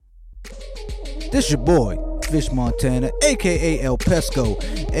This your boy, Fish Montana, aka El Pesco.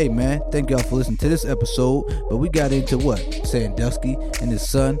 Hey man, thank y'all for listening to this episode. But we got into what? Sandusky and his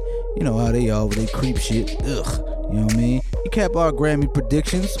son. You know how they are with they creep shit. Ugh. You know what I mean? We cap our Grammy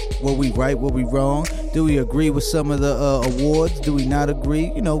predictions. What we right, what we wrong. Do we agree with some of the awards? Do we not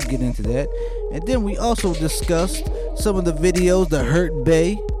agree? You know, get into that. And then we also discussed some of the videos that hurt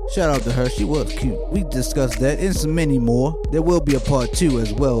Bay. Shout out to her, she was cute. We discussed that and some many more. There will be a part 2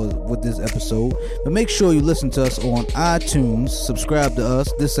 as well with this episode. But make sure you listen to us on iTunes, subscribe to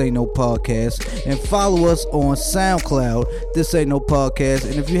us, This Ain't No Podcast, and follow us on SoundCloud, This Ain't No Podcast.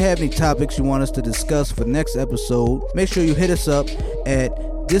 And if you have any topics you want us to discuss for next episode, make sure you hit us up at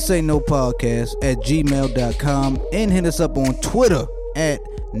thisaintnopodcast@gmail.com and hit us up on Twitter at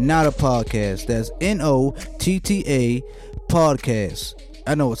Not a Podcast. That's NOTTA Podcast.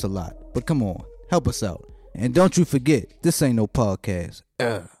 I know it's a lot, but come on, help us out. And don't you forget, this ain't no podcast.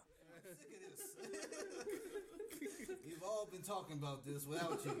 We've all been talking about this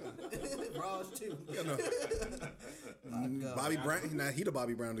without you. Raj too. Bobby Brown, he the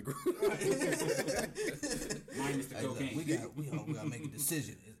Bobby Brown of the group. Minus the cocaine. We gotta make a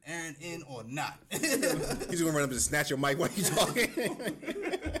decision. Is Aaron in or not? He's gonna run up and snatch your mic while you talking.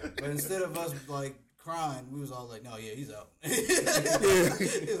 But instead of us like crying, we was all like, no, yeah, he's out. He's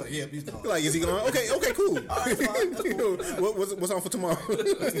like, yeah, he's gone. Like, is he going? Okay, cool. All right, fine. That's cool. What's on for tomorrow? we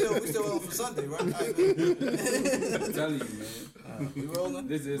still on for Sunday, right? All right, I'm telling you, man. we rolling?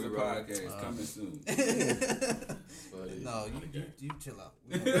 This is a podcast coming soon. No, you chill out.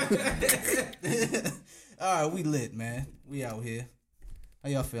 All right, we lit, man. We out here. How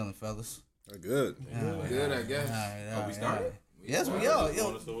y'all feeling, fellas? Good. Good, I guess. All right, we started? Yes, we are.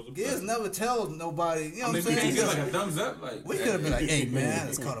 Yo, Giz never tells nobody. You know what I'm saying? We can't get like a thumbs up. Like, we could have been like, hey, man, I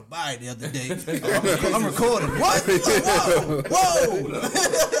just caught a bite the other day. I'm recording. What? Whoa.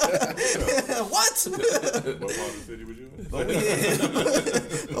 What? What part of the city was you in?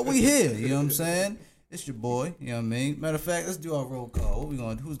 But we here. You know what I'm saying? It's your boy. You know what I mean? Matter of fact, let's do our roll call. What we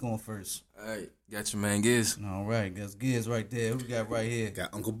going? Who's going first? All right, got your man Giz. All right, that's Giz right there. Who we got right here?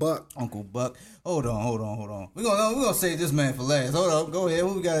 Got Uncle Buck. Uncle Buck. Hold on. We're gonna save this man for last. Hold up. Go ahead.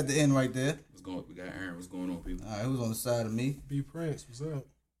 Who we got at the end right there? we got Aaron. What's going on, people? All right, who's on the side of me? B Prince, what's up?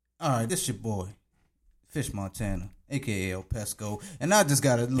 All right, this your boy, Fish Montana, a.k.a. El Pesco. And I just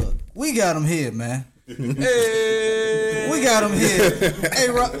gotta look. We got him here, man. Hey! We got him here. Hey,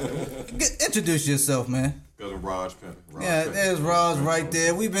 introduce yourself, man. Got a Raj Penn. Yeah, there's Raj right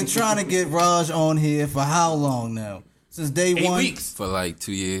there. We've been trying to get Raj on here for how long now? Since day 8 one? weeks. For like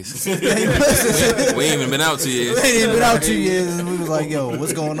 2 years. We ain't even been out 2 years. We ain't even been out 2 years, and we was like, yo,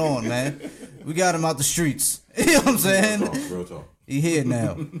 what's going on, man? We got him out the streets. You know what I'm saying? Real talk. He here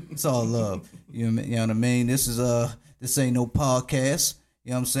now. It's all love. You know what I mean? This ain't no podcast.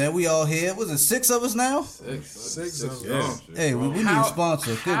 You know what I'm saying? We all here. Was it 6 of us now? Six of us. Yeah. Hey, we need a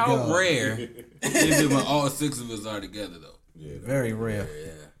sponsor. Good How God. rare is it when all 6 of us are together, though? Yeah, Very rare.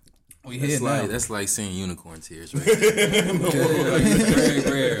 Yeah. We here That's now. like seeing unicorn tears, right? Very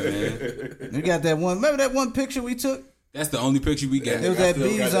rare, man. We got that one. Remember that one picture we took? That's the only picture we got. It was at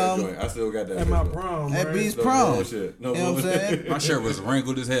B's I still got that. At my picture. prom, At right? B's No prom. bullshit. No You know what I'm bullshit. saying? My shirt was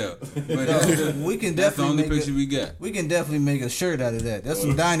wrinkled as hell. But We can that's the definitely only make picture we got. We can definitely make a shirt out of that. That's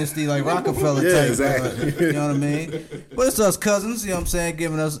some dynasty like Rockefeller Yeah, type. exactly. You know what I mean? But it's us cousins. You know what I'm saying?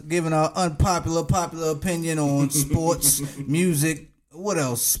 Giving our popular opinion on sports, music, what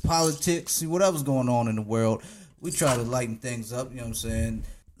else? Politics, whatever's going on in the world. We try to lighten things up. You know what I'm saying?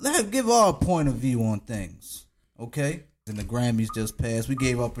 Give our point of view on things. Okay. And the Grammys just passed. We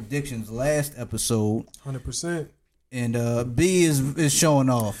gave our predictions last episode. 100%. And B is showing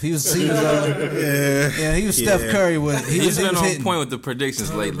off. He was Steph Curry with it. He's been on hitting. point with the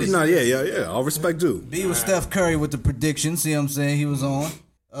predictions lately. No, yeah. All respect due. B was Steph Curry with the predictions. See what I'm saying? He was on.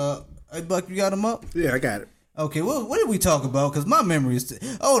 Hey Buck, you got him up? Yeah, I got it. Okay, well, what did we talk about? Because my memory is...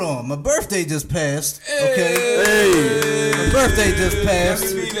 Hold on, my birthday just passed. Okay? My birthday just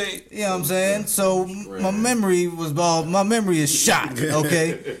passed. You know what I'm saying? So my memory is shot,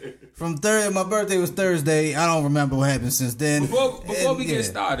 okay? From my birthday was Thursday. I don't remember what happened since then. Before we get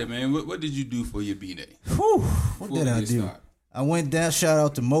started, man, what did you do for your B-Day? What did I do? I went down, shout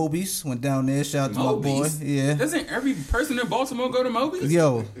out to Moby's. Went down there, shout out to my boy. Yeah. Doesn't every person in Baltimore go to Moby's?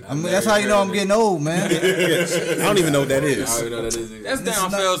 Yo, that's how you know I'm getting old, man. I don't even know what that is. That's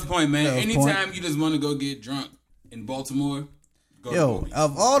down Fells Point, man. Fells Anytime Point. you just want to go get drunk in Baltimore, go to Yo, Moby's.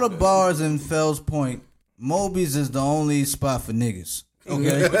 of all the bars in Fells Point, Moby's is the only spot for niggas.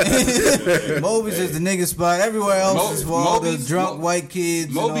 Okay, Moby's is the nigga spot. Everywhere else is for all the drunk white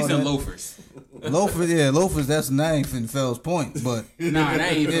kids. Moby's and all and that. loafers. Loafers. That's not even Fells Point, but Nah,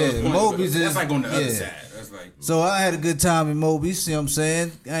 that ain't Yeah, Moby's That's is- like on the other yeah. side. That's like so I had a good time in Moby's. See what I'm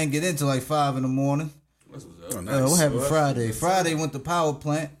saying? I ain't get into like 5 in the morning. what's up? What happened Friday? Friday went to power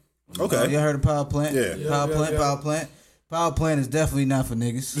plant. Okay. You heard of power plant? Yeah. Power plant. Power plant is definitely not for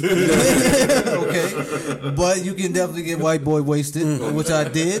niggas. Okay. But you can definitely get white boy wasted, which I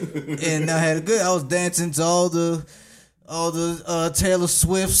did. And I had a good, I was dancing to all the Taylor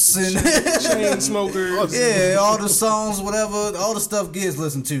Swifts and Chain smokers. yeah, all the songs, whatever, all the stuff kids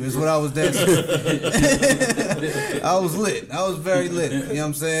listen to is what I was dancing to. I was lit. I was very lit. You know what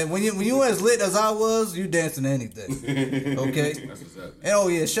I'm saying? When you as lit as I was, you dancing to anything. Okay? That's what's up. And oh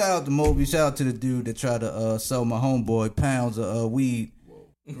yeah, shout out to Moby. Shout out to the dude that tried to sell my homeboy pounds of weed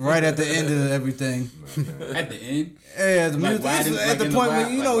right at the end of everything. At the end, Yeah, the Like music wide in- at like the in point the where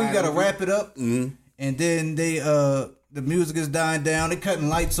wide- you like know you wide gotta open? wrap it up, and then they the music is dying down. They cutting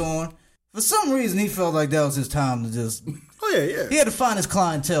lights on. For some reason, he felt like that was his time to just. Oh yeah. He had to find his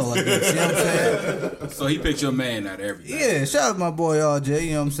clientele like this. You know what I'm saying? so he picked your man out of everything. Yeah, shout out to my boy RJ.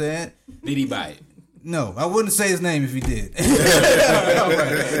 You know what I'm saying? Did he buy it? No, I wouldn't say his name if he did.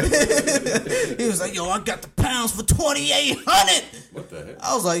 He was like, "Yo, I got the pounds for 2,800." What the heck?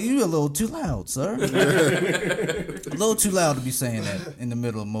 I was like, "You a little too loud, sir. A little too loud to be saying that in the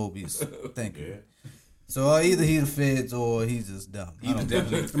middle of Moby's." Thank you. So either he the feds or he's just dumb. I He was don't know.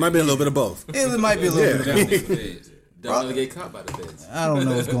 definitely. It might be a little bit of both. It might be a little bit of both. definitely feds. Don't let get caught by the feds. I don't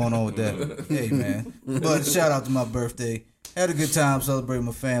know what's going on with that. Hey, man. But shout out to my birthday. Had a good time celebrating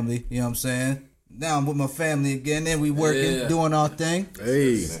my family. You know what I'm saying? Now I'm with my family again. Then we working, Yeah. doing our thing.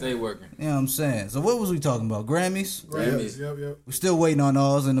 Hey. Stay working. You know what I'm saying? So what was we talking about? Grammys? Grammys. Yep. We're still waiting on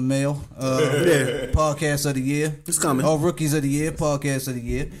ours in the mail. Podcast of the year. It's coming. Oh, Rookies of the Year. Podcast of the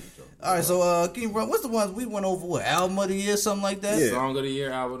year. All right, so can you run? What's the ones we went over? What, album of the year, something like that? Yeah. Song of the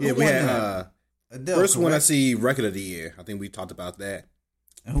year, album. Yeah, of we the had year. Adele, first one I correct? see record of the year. I think we talked about that.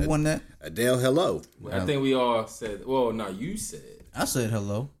 And who won that? Adele, Hello. I think we all said. Well, no, you said. I said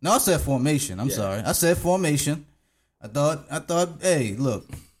hello. No, I said Formation. I'm Yeah. sorry. I said Formation. I thought. Hey, look.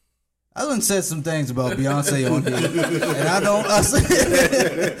 I done said some things about Beyonce on here, and I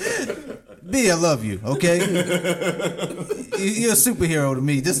said, B, I love you. Okay, you're a superhero to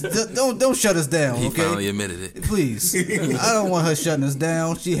me. Just don't shut us down. He Okay, finally admitted it. please. I don't want her shutting us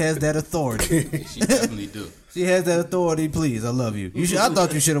down. She has that authority. She definitely do. She has that authority. Please, I love you. I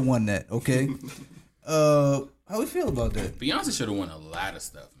thought you should have won that. Okay. How we feel about that? Beyonce should have won a lot of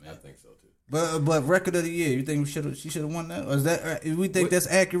stuff, man. I think so too. But record of the year, you think she should have won that? Or is that we think that's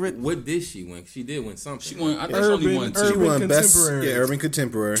accurate? What did she win? She did win something. She won. I think she only won She two. won best, Contemporary. urban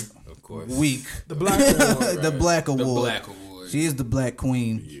contemporary. of course. Week. The Black Award. The Black The Award. Black Award. She is the Black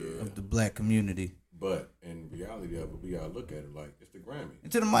Queen of the Black community. But in reality of it, we gotta look at it like it's the Grammy.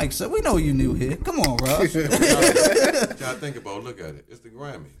 To the mic, sir. We know you new here. Come on, Rob. Y'all think about, look at it. It's the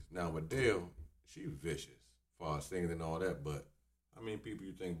Grammys. Now Adele, she vicious as far as singing and all that. But how many people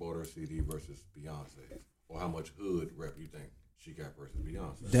you think bought her CD versus Beyonce, or how much hood rep you think she got versus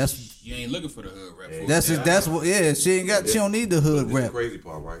Beyonce? That's You ain't looking for the hood rap. for that's it. it. That's what. Yeah, she ain't got. She don't need the hood This is the rep. crazy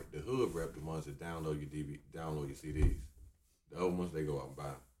part, right? The hood rep, the ones that download your download your CDs. The other ones they go out and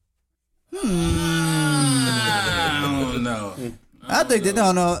buy. I don't know. I think that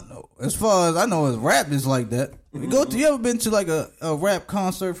no. As far as I know, as rap is like that. You ever been to like a rap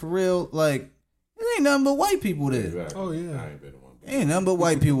concert for real? Like it ain't nothing but white people there. Exactly. Oh, yeah. I ain't been to one. Ain't nothing but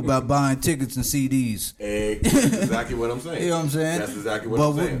white people about buying tickets and CDs. That's exactly what I'm saying. You know what I'm saying? That's exactly what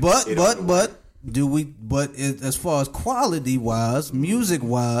I'm saying. As far as quality wise, music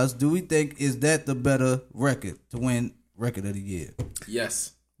wise, do we think is that the better record to win record of the year?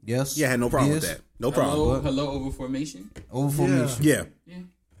 Yes. Yes. Yeah, I had no problem with Yes? that. No problem. Hello, over formation. Over Formation. Yeah.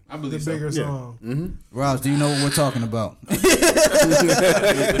 I The believe so. bigger song. Ross, do you know what we're talking about? They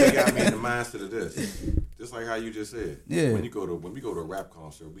got me in the mindset of this. Just like how you just said. Yeah. When we go to a rap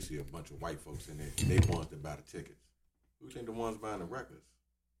concert, we see a bunch of white folks in there. They ones that buy the tickets. Who think the ones buying the records?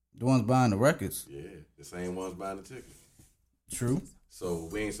 The ones buying the records. Yeah, the same ones buying the tickets. True. So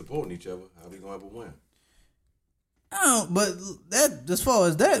we ain't supporting each other. How we gonna ever win? But that as far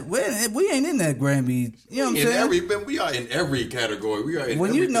as that, we ain't in that Grammy. You know what I'm saying? We are in every category. We are in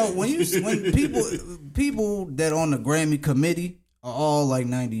When you know everything. when people that on the Grammy committee are all like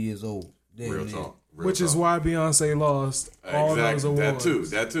 90 years old. Damn real near. talk. Real Which is talk. why Beyonce lost all those awards.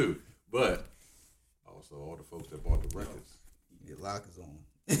 That too. But also all the folks that bought the records. Your lock is on.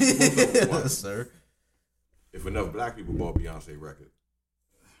 What? Sir. If enough black people bought Beyonce record,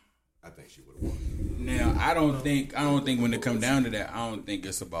 I think she would have won. Now I don't think when it come down to that, I don't think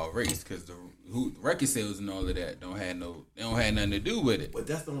it's about race because who record sales and all of that don't have nothing to do with it. But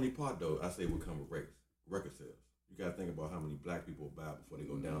that's the only part, though, I say would come with record sales. You gotta think about how many black people buy before they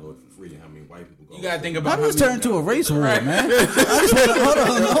go download it for free, and how many white people go. You gotta think about. How does this turn into a race war, man? I just want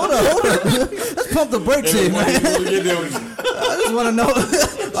to hold on. Let's pump the brakes here, man. I just want to know.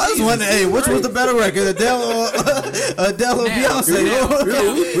 I just wonder, hey, which was the better record, Adele or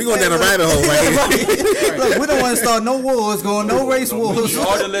Beyonce? We going down a rabbit hole, right? Look, we don't want to start no wars, no race wars.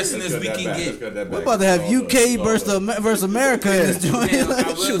 All the listeners we can get. We're about to have UK versus America in this joint.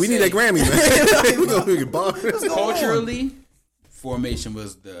 Shoot, we need that Grammy, man. We gonna get bars. Culturally, Formation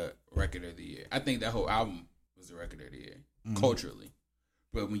was the record of the year. I think that whole album was the record of the year, culturally.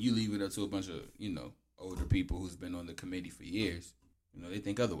 But when you leave it up to a bunch of, older people who's been on the committee for years, they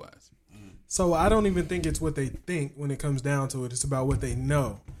think otherwise. So I don't even think it's what they think when it comes down to it. It's about what they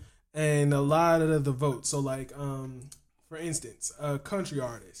know. And a lot of the votes. So like, for instance, country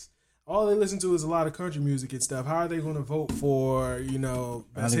artists. All they listen to is a lot of country music and stuff. How are they going to vote for,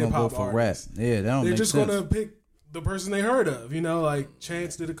 best hip hop artists? Yeah, that don't They're make just sense. going to pick the person they heard of. Like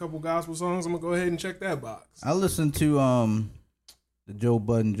Chance did a couple gospel songs. I'm going to go ahead and check that box. I listened to the Joe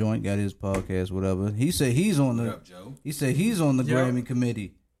Budden joint, got his podcast, whatever. He said he's on the. What up, Joe? He said he's on the Grammy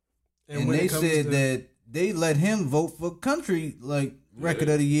committee, and when they it comes said to- that they let him vote for country record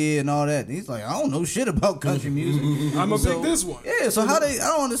of the year and all that. And he's like, I don't know shit about country music. I'm going to pick this one. Yeah, so how I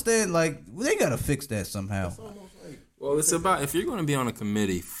don't understand. They gotta fix that somehow. Well, it's about if you're going to be on a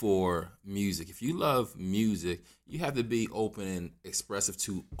committee for music, if you love music, you have to be open and expressive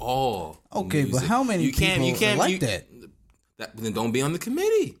to all. Okay, music. but how many you can't like that? Then don't be on the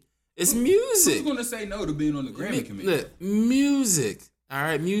committee. It's music. Who's gonna say no to being on the Grammy committee? Look, music. All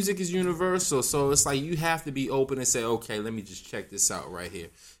right, music is universal, so it's like you have to be open and say, okay, let me just check this out right here.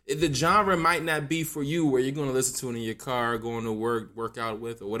 The genre might not be for you where you're going to listen to it in your car, going to work out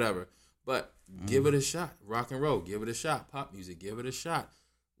with, or whatever. But give it a shot. Rock and roll, give it a shot. Pop music, give it a shot.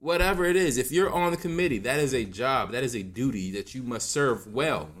 Whatever it is, if you're on the committee, that is a job, that is a duty that you must serve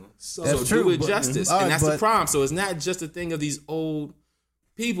well. So That's do true, it but- justice, all right, and that's the but- problem. So it's not just a thing of these old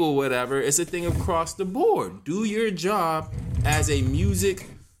people, whatever. It's a thing across the board. Do your job as a music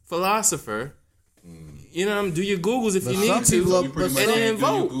philosopher. You know, do your Googles if But you some need to, people are- You pretty but much and then saying do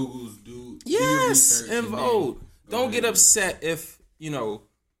your vote. Googles, do Yes, your research, and then vote. go Don't ahead get and- upset if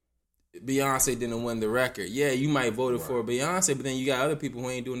Beyonce didn't win the record. Yeah, you might vote for Beyonce, but then you got other people who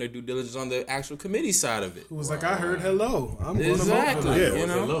ain't doing their due diligence on the actual committee side of it. It was like, I heard hello. I'm going to vote for Exactly. that. You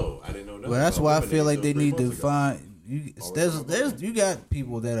know? Low. I didn't know nothing Well, that's about why I women feel like until they 3 need to months ago. find you. You got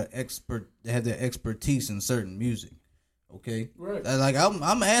people that are expert, that have their expertise in certain music. Okay, Right. Like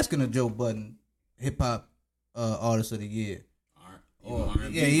I'm asking a Joe Budden hip hop artist of the year.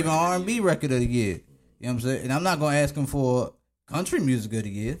 Even R&B record of the year. You know what I'm saying? And I'm not gonna ask him for country music of the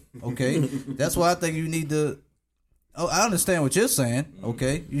year. Okay, that's why I think you need to. Oh, I understand what you're saying.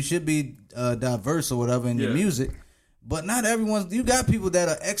 Okay, you should be diverse or whatever in your music, but not everyone's. You got people that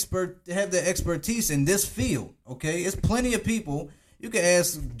are have their expertise in this field. Okay, it's plenty of people. You can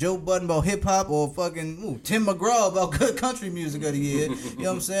ask Joe Budden about hip hop or fucking Tim McGraw about good country music of the year. You know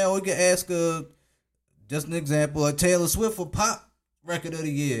what I'm saying? Or you can ask just an example, a Taylor Swift for pop record of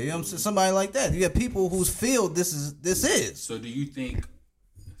the year. You know what I'm saying? Somebody like that. You got people whose field this is. So do you think,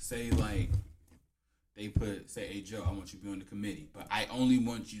 say they say, hey Joe, I want you to be on the committee, but I only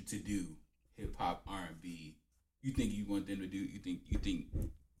want you to do hip hop, R&B. You think you want them to do? You think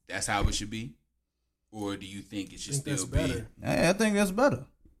that's how it should be, or do you think it should still That's be? better. I think that's better.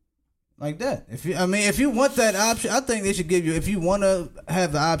 Like that. If you want that option, I think they should give you. If you want to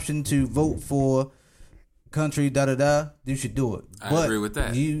have the option to vote for country, you should do it. I agree with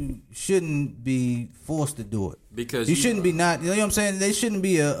that. You shouldn't be forced to do it Because you shouldn't be not. You know what I'm saying? They shouldn't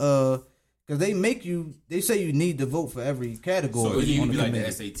be because they make you. They say you need to vote for every category. So it on need to be the like the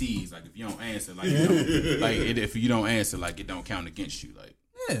committee. SATs. Like if you don't answer, if you don't answer, it don't count against you. Like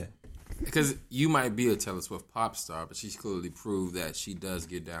Yeah. Because you might be a Taylor Swift pop star, but she's clearly proved that she does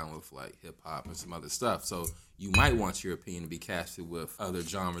get down with like hip hop and some other stuff. So you might want your opinion to be casted with other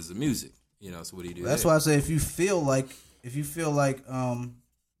genres of music. You know, so what do you do? That's there? why I say if you feel like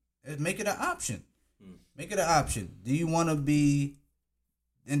make it an option. Make it an option. Do you want to be?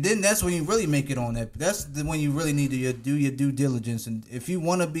 And then that's when you really make it on that. That's when you really need to do your due diligence. And if you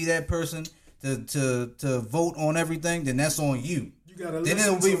want to be that person to vote on everything, then that's on you. You gotta then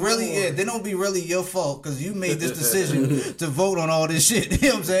listen it'll be to really more. then it'll be really your fault because you made this decision to vote on all this shit. You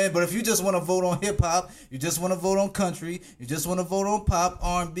know what I'm saying? But if you just want to vote on hip hop, you just want to vote on country, you just want to vote on pop,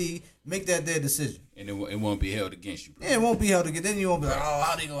 R&B, make that their decision. And it won't be held against you, bro. Yeah, it won't be held again. Then you won't be like, oh,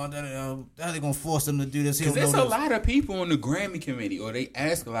 how they gonna force them to do this? He Because don't there's know a this. lot of people on the Grammy committee, or they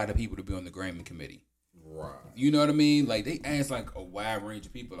ask a lot of people to be on the Grammy committee. Right. You know what I mean? Like, they ask, like, a wide range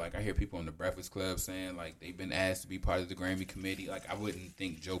of people. Like, I hear people on the Breakfast Club saying, like, they've been asked to be part of the Grammy committee. Like, I wouldn't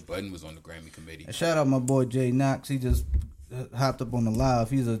think Joe Budden was on the Grammy committee. And shout out my boy Jay Knox. He just hopped up on the live.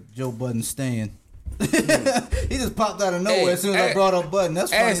 He's a Joe Budden stan. He just popped out of nowhere as soon as I brought up Budden.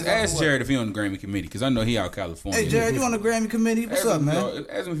 That's funny. Ask Jared if he on the Grammy committee, because I know he out California. Hey, Jared, you on the Grammy committee? What's up, man?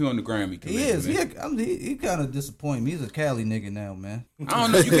 Ask him if he on the Grammy committee. He is. man. He kind of disappointing me. He's a Cali nigga now, man. I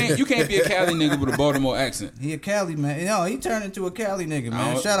don't know. You can't be a Cali nigga with a Baltimore accent. He a Cali man. You know, he turned into a Cali nigga,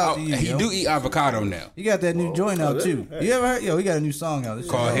 man. Shout out to you. He yo. do eat avocado now. He got that new joint out too. You ever heard? Yo, he got a new song out. This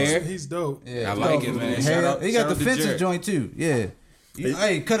Called shit- Hair. He's dope. Yeah, I it's like called it, man. Hair. Shout out- He got shout the out to Fences Jared. joint too. Yeah.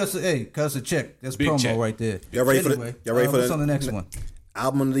 Hey, cut us a check. That's Big promo check. right there. Y'all ready for the- Anyway, y'all ready for what's the- on the next one?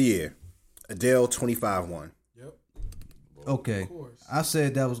 Album of the year, Adele 25-1. Yep. Okay, course. I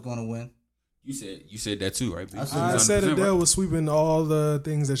said that was gonna win. You said that too, right? B? I said Adele was sweeping all the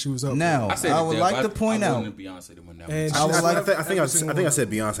things that she was up. Now I said I would Adele, like but to point I out. wanted Beyonce to win that And one. I would like. I think I said Every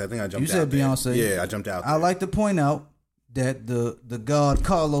Beyonce. I think I jumped You out said there. Beyonce. Yeah, I jumped out there. I like to point out that the god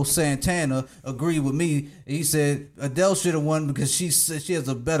Carlos Santana agreed with me. He said Adele should have won because she has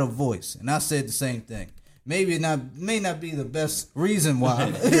a better voice, and I said the same thing. Maybe it may not be the best reason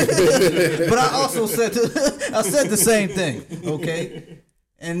why, but I also said I said the same thing. Okay,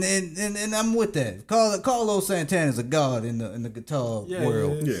 and I'm with that. Carlos Santana is a god in the guitar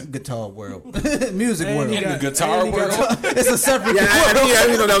world. yeah. Guitar world, music And world. he In the got- guitar and he got- world. It's a separate. Yeah, I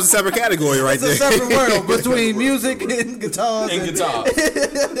didn't know that was a separate category right It's a there. separate world between music and guitars. And guitar.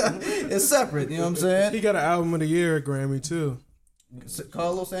 It's separate, you know what I'm saying? He got an album of the year at Grammy too.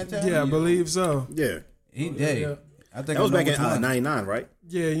 Carlos Santana? Yeah, I believe so. Yeah, He did. Yeah. I think that was I know back in which one. '99, right?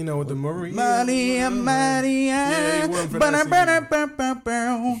 Yeah, you know with the Maria. Maria, Yeah, he won for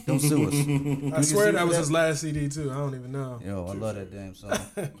that Don't sue us. I swear that was his last CD too. I don't even know. Yo, I love that damn song.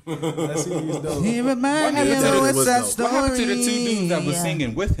 That CD is dope. He remind me happened of to- a West was Side dope. Story. What happened to the two dudes that was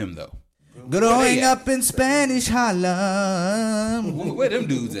singing with him though? Growing up in Spanish Harlem. Where them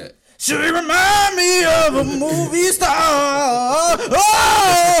dudes at? She remind me of a movie star.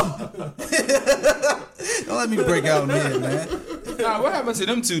 Oh! Don't let me break out in here, man. Nah, what happened to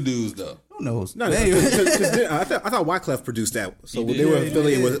them two dudes though? Who knows? No, They- I thought Wyclef produced that, so He they did. were Yeah,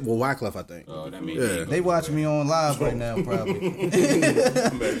 affiliated with Wyclef, I think. Oh, that means Yeah. They watch me on live right now, probably.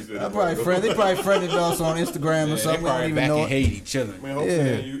 They probably friended us on Instagram or they something. We don't probably even back know in it. Haiti chilling.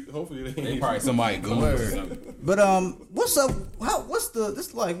 Man, hopefully They probably somebody going or something. But what's up? This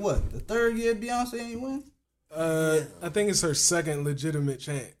is like what? The third year Beyonce ain't win? I think it's her second legitimate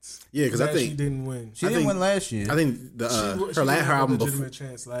chance. Yeah, 'cause I that think- she didn't win. She I didn't think- win last year. I think the She her won a album before, legitimate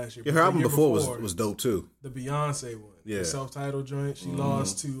chance last year. yeah, but her the album year before before, was dope too. the Beyonce one. Yeah. The self-titled joint. She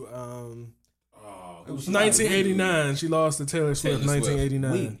lost to It was 1989. She lost to Taylor Swift. Taylor Swift.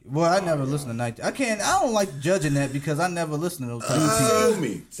 1989. Well, I never listened to 19. I don't like judging that because I never listened to those type of You people. feel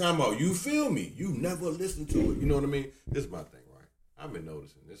me? Time out. You feel me? You never listen to it. You know what I mean? This is my thing, right? I've been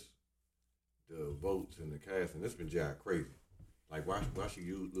noticing this, the votes and the cast, and it's been jack crazy. Like, why she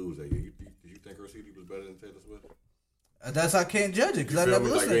lose that year? Did you think her CD was better than Taylor Swift? That's I can't judge it because I Feel never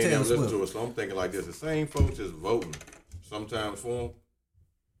me? listened Like, you to ain't Taylor never listened Swift. to it, so I'm thinking like this. The same folks is voting sometimes for them,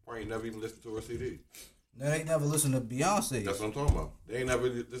 probably never even listened to her CD. They ain't never listened to Beyonce. That's what I'm talking about. They ain't never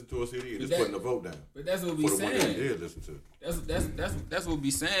listened to a CD. They're just that- putting a vote down But that's what we for the one they saying. did listen to. That's what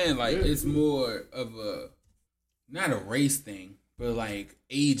we saying. Like it's more of a not a race thing, but like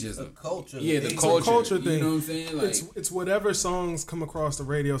ageism. The culture. Yeah, the It's a culture. culture thing. You know what I'm saying? Like It's whatever songs come across the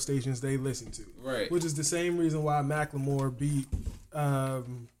radio stations they listen to. Right. Which is the same reason why Macklemore beat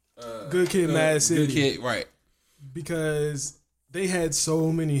Good Kid, Mad City. Good Kid, right? Because they had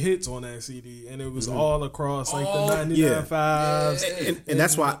so many hits on that CD, and it was all across like All- the 99 yeah. fives. And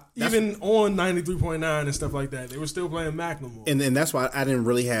that's why Even on 93.9 and stuff like that, they were still playing Macklemore. and that's why I didn't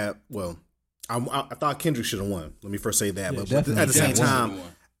really have. Well, I thought Kendrick should have won. Let me first say that. But definitely. at the same Definitely time, won.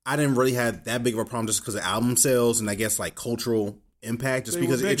 I didn't really have that big of a problem just because of album sales and I guess like cultural impact, just They were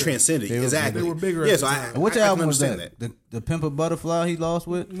because it bigger. transcended. Exactly. They were bigger Yeah, at so the I, time. And which I can album was understand that? The Pimp a Butterfly he lost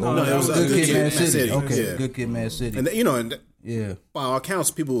with? No, Or that was Good Kid, Mad City. City. Okay, Yeah. Good Kid, Mad City. And you know, and Yeah. by all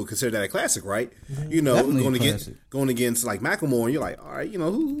accounts, people would consider that a classic, right? You know, Definitely a classic. going against like Macklemore, and you're like, all right, you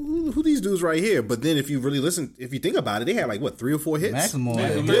know, who these dudes right here? But then if you really listen, if you think about it, they had like what 3 or 4 hits,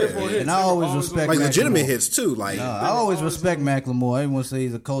 Macklemore. Three or four hits. And I always respect like legitimate Macklemore. hits too. Like I always respect Macklemore. I won't say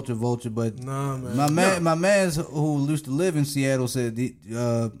he's a culture vulture, but Nah, man. my man's who used to live in Seattle said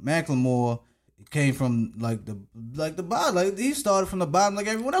Macklemore came from like the bottom. Like he started from the bottom, like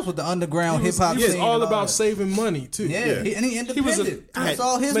everyone else with the underground hip hop He was scene. all and about that. saving money too. Yeah, Yeah. He was independent. That's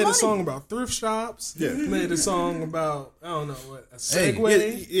all his made money. a song about thrift shops. Yeah. Made a song about I don't know what a Hey.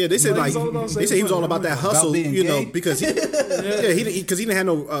 Segway. yeah, they said like He's all about they said he was all about that hustle, being you know, gay? because he because he didn't have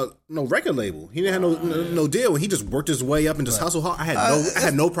no record label, he didn't have no deal, and he just worked his way up and just hustled hard. I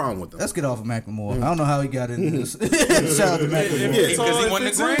had no problem with them. Let's get off of Macklemore. I don't know how he got into this. Shout out to Macklemore. It's all- Because he it won the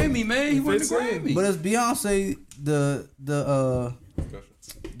fits in. Grammy, man. He won the fits in. Grammy. But as Beyonce the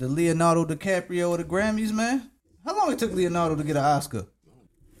Leonardo DiCaprio of the Grammys, man. How long it took Leonardo to get an Oscar?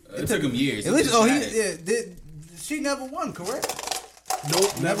 It took him years. At least, just got it. she never won, correct?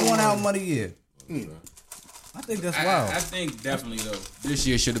 Nope, Never won Album of the Year. I think that's wild. I think definitely though this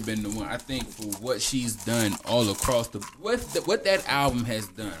year should have been the one. I think for what she's done all across what that album has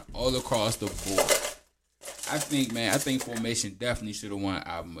done all across the board. I think Formation definitely should have won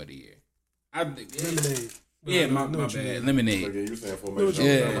Album of the Year. I think Lemonade. yeah, my what you bad. mean. Lemonade. Like, you saying formation?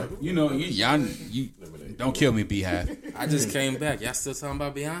 Yeah, you know, y'all don't kill me, Beehive. I just came back. Y'all still talking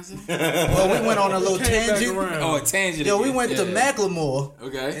about Beyonce? Well, we went on a little Came back tangent. around. Oh, a tangent. Yo, we again. went to Yeah. Macklemore.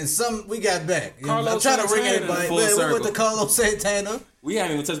 Okay. And we got back. I'm Carlos trying to bring Santana. everybody. Full Man, we went circle. to Carlos Santana. We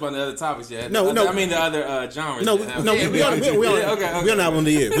haven't even touched about the other topics yet. No. I mean the other genres. No, yet. no, Okay. we on Okay. Album of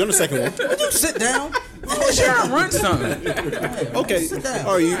the Year. We on the second one. Would you sit down? Sharon, run something. Okay, Sit down.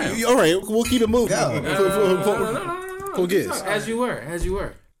 all right, all right. We'll keep it moving. Go. For Giz. As you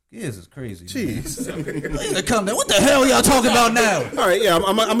were. This is crazy. Jeez. They come down. What the hell y'all talking about now? All right, yeah,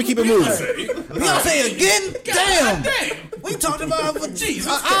 I'm gonna keep it moving. Beyonce again? Damn. We talked about it for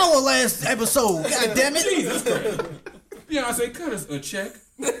an hour last episode. God damn it. Beyonce, cut us a check.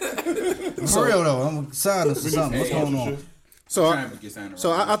 For real though, I'm signing for something. What's going on? So,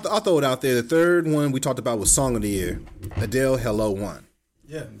 I'll throw it out there. The third one we talked about was Song of the Year. Adele, Hello won.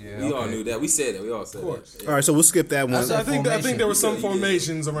 Yeah. We all knew that. We said that. We all said that. All right, so we'll skip that one. I think there were some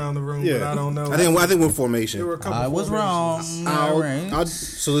formations around the room, but I don't know. I think we're Formation. there were a couple. I was formations. wrong.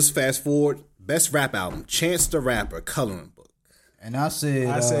 So let's fast forward. Best rap album: Chance the Rapper, Coloring Book. And I said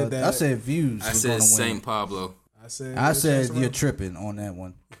that. I said Views. I was said gonna win. Saint Pablo. I said you're tripping on that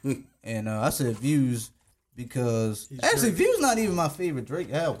one. And I said Views because actually Views not even my favorite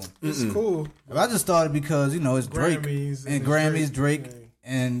Drake album. It's cool. I just started because it's Drake Grammys and and Grammys, Drake. Drake.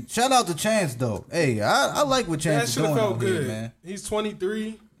 And shout out to Chance though. Hey, I like what That Chance is should have doing felt out good, here, man. He's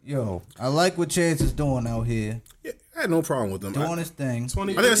 23. Yo, I like what Chance is doing out here, Yeah, I had no problem with them. doing his thing.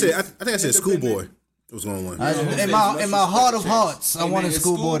 23. I think I said Schoolboy was going to win. In my heart of hearts, I wanted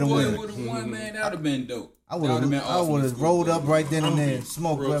Schoolboy to win. would have won, man. That would have been dope. I would have rolled up right then and there,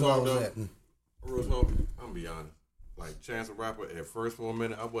 smoked Real wherever I talk, was though. at. Real talk, I'm gonna be honest. Like Chance the Rapper, at first for a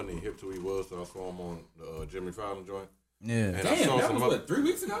minute, I wasn't even hip to who he was, so I saw him on the Jimmy Fallon joint. Yeah, And I Damn, saw that some was other. what, 3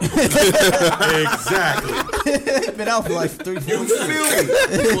 weeks ago? Exactly. been out for like 3-4 years.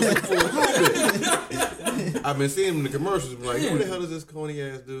 I've been seeing him in the commercials, be like, who the hell is this corny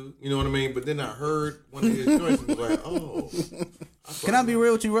ass dude? You know what I mean? But then I heard one of his joints and was like, oh. Can I be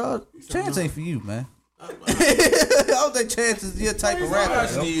real with you, Rod? Chance ain't for you, man. I don't think Chance is your type of I rapper.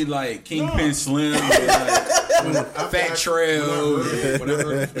 just yo. need like Kingpin Slim, like, Fat Trail.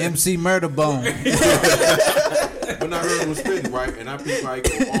 Whatever. MC Murderbone. When I heard him spitting, right, and I be like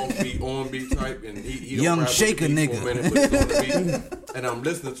on beat type, and he don't Young rap with shaker the beat nigga. for a minute, but it's on the beat, and I'm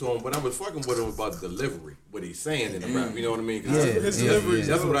listening to him, but I was fucking with him about the delivery, what he's saying in the rap. You know what I mean? 'Cause His delivery is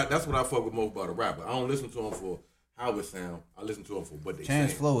that's dope. what I fuck with most about a rapper. I don't listen to him for how it sound. I listen to him for what they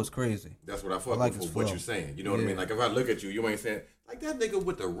Chance saying. flow is crazy. That's what I fuck like with his for what flow. you're saying. You know what I mean? Like if I look at you, you ain't saying like that nigga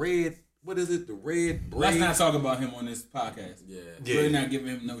with the red. What is it? The red Let's braid. not talk about him on this podcast. Yeah. We're not giving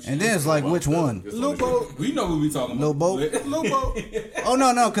him no shit. And then it's like, which one? Lupo. We know who we talking Lil about. Bo? Lupo. Oh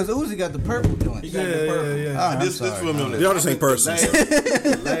no, because Uzi got the purple joint. Yeah. All right, I'm This sorry. for me on Y'all the same person.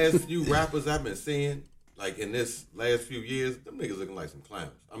 The last few rappers I've been seeing, like in this last few years, them niggas looking like some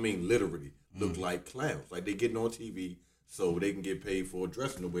clowns. I mean, literally look like clowns. Like they getting on TV so they can get paid for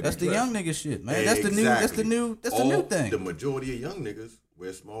dressing the way That's they the dress. young nigga shit, man. That's the new. That's the new. That's the new thing. The majority of young niggas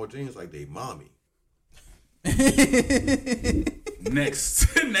wear small jeans like they mommy. Next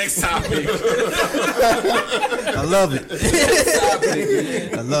topic. I love it.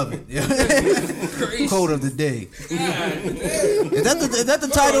 I love it. Yeah. Quote of the day. Is that the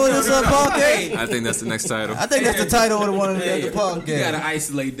title of this podcast? I think that's the next title. I think that's the title of the one of the podcast. You gotta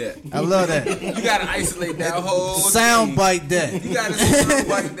isolate that. I love that. You gotta isolate that whole Sound thing. bite that. You gotta sound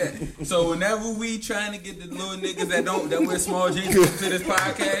bite that. So whenever we trying to get the little niggas that wear small jeans to this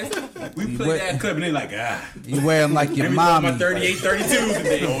podcast, we play that clip and they like, You wear them like your let me throw mommy. my 38-32s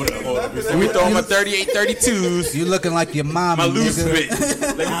today. Hold up. Let me throw my 38-32s. You looking like your mommy, My loose nigga. fit.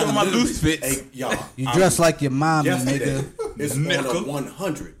 Let me throw my loose fits. Hey, y'all. You dress like your mommy, Yesterday, nigga. it's on a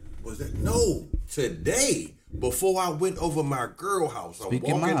 100. Was that no? Today, before I went over my girl house, Speak I'm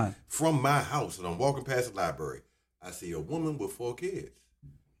your walking mind. from my house and I'm walking past the library. I see a woman with 4 kids.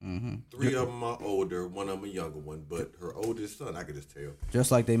 Mm-hmm. 3 of them are older, 1 of them a younger one, but her oldest son, I could just tell,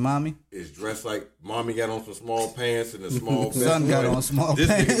 Just like they mommy. is dressed like mommy got on some small pants and a small vest. Son got on small this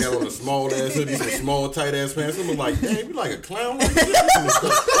pants. This nigga got on a small ass hoodie, some small tight ass pants. I'm like, damn, you like a clown? Like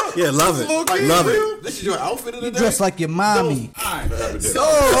Yeah, love it. Love it. This is your outfit of the day? Dressed like your mommy.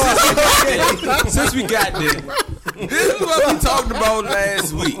 Since we got there, this is what we talked about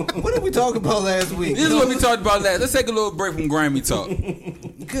last week. What did we talk about last week? This is what we talked about last. Let's take a little break from grimy talk.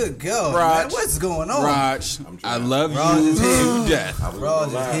 Good God, Raj. man. What's going on? Raj, I love Raj you is here. to death. I was Raj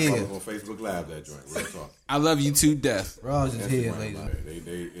is live, here. I was on Facebook Live that joint. Real talk. I love you to death. Raj is here, Instagram ladies. Live.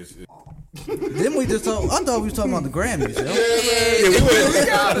 It's Didn't we just talk? I thought we was talking about the Grammys, yo.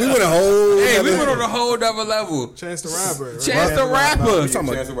 We went a whole. Hey, we went on a whole other level. Chance the Rapper. Right? Chance the Rapper.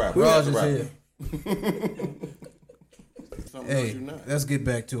 Chance the Rapper. Raj Chance the is Rapper. here. Something else Hey, you not. let's get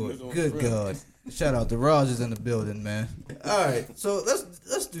back to it. Good God. Shout out to Raj is in the building, man. All right, so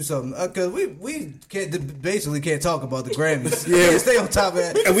let's do something because we basically can't talk about the Grammys. Yeah, stay on top of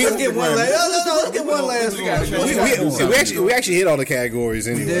that. Let's get one last. No, let's get one last one. We actually hit all the categories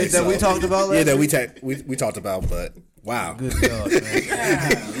anyway. That we talked about last Yeah, that week? we talked about, but wow. Good God,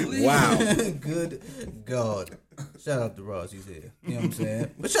 man. Wow. Good God. Shout out to Raj, he's here. You know what I'm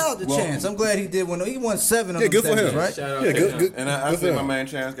saying? But shout out to Chance. I'm glad he did win. He won 7 of Yeah, them good for Grammys, him. right? Yeah, good. And I good say for my him. man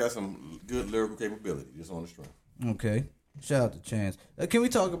Chance got some good lyrical capability just on the string. Okay. Shout out to Chance. Can we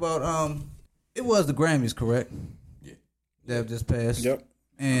talk about it was the Grammys, correct? Yeah. That just passed. Yep.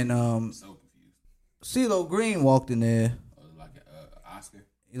 And So confused. CeeLo Green walked in there. Oh, like an Oscar.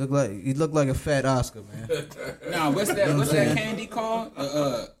 He looked like a fat Oscar, man. Nah, what's that candy called?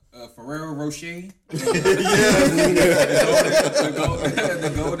 Ferrero Rocher. The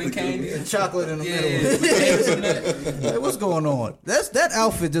golden candy. Chocolate in the middle. Hey, what's going on? That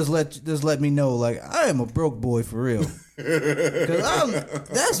outfit just let me know like I am a broke boy for real.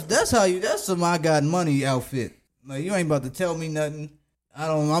 Cause that's some I got money outfit. Like you ain't about to tell me nothing.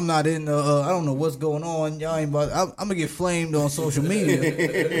 I'm not in I don't know what's going on. Y'all ain't about. I'm gonna get flamed on social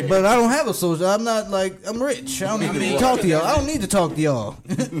media, but I don't have a social. I'm not like I'm rich. I don't need to talk to y'all. I don't need to talk to y'all.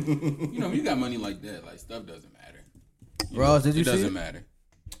 You know, you got money like that, like stuff doesn't matter. Ross, did you It see doesn't it? matter.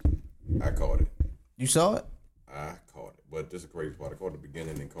 I caught it. You saw it? I caught it. But this is a crazy part. I caught the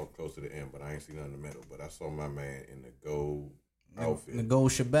beginning and caught close to the end, but I ain't seen nothing in the middle. But I saw my man in the gold outfit. The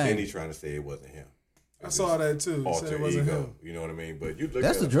gold And shebang. he's trying to say it wasn't him. I saw that too. He said Alter it wasn't ego. him. You know what I mean? But you look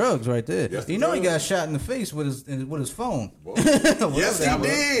That's at the him. drugs right there. That's the You know he got drugs. shot in the face with his phone. Yes, he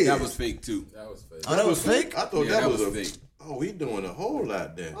did. That was fake too. That was fake. Oh, that was fake? I thought Yeah, that that was was a fake. Oh, he doing a whole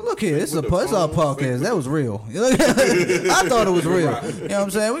lot then. Oh, look here, it's With a the it's our phone, podcast. fake That was real. I thought it was real. You know what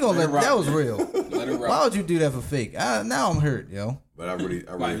I'm saying? We gonna let that was real. Let it rock. Why would you do that for fake? Now I'm hurt, yo. But I really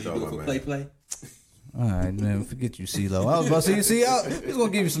Why did you thought do it my for man. play? All right, man. Forget you, CeeLo. I was about to say, he's gonna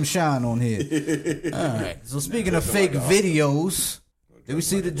give you some shine on here. All right. So speaking of fake videos, did we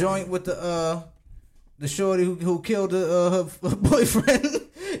see the joint with the shorty who killed her boyfriend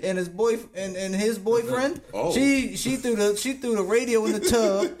and his boyfriend? Oh. She threw the radio in the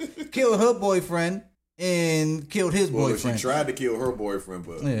tub, killed her boyfriend, and killed his Well, boyfriend. she tried to kill her boyfriend,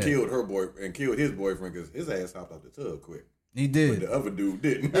 but Yeah. killed her boy and killed his boyfriend because his ass hopped out the tub quick. He But did. the other dude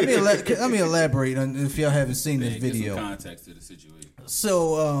didn't. Let me elaborate on if y'all haven't seen this Get video. some context to the situation.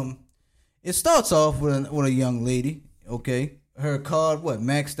 So it starts off with a young lady. Okay, her card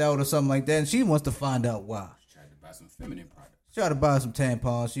maxed out or something like that, and she wants to find out why. Tried to buy some feminine products. She tried to buy some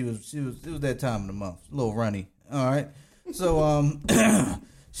tampons. It was that time of the month, a little runny. All right, so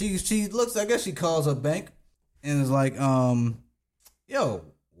she looks. I guess she calls her bank and is like, yo,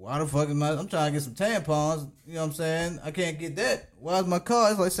 why the fuck am I'm trying to get some tampons. You know what I'm saying? I can't get that. Why is my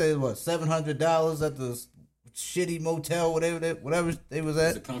card? It's like say what $700 at the shitty motel, whatever they was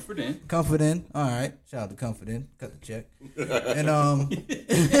It's a at. Comfort Inn. Comfort Inn. All right. Shout out to Comfort Inn. Cut the check.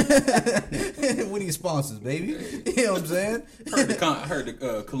 And we need sponsors, baby. You know what I'm saying? Heard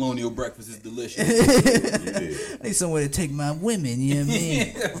the colonial breakfast is delicious. I need somewhere to take my women, you know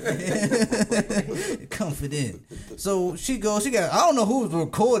what I mean? Comfort Inn. So she goes, I don't know who was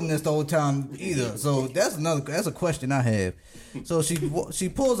recording this the whole time either. So that's a question I have. So she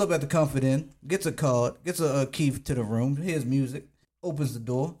pulls up at the Comfort Inn, gets a card, gets a key to the room, hears music, opens the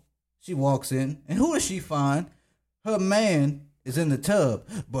door. She walks in, and who does she find? Her man is in the tub.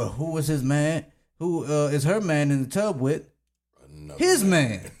 But who is his man? Who is her man in the tub with? His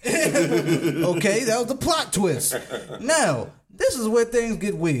man. Okay, that was the plot twist. Now, this is where things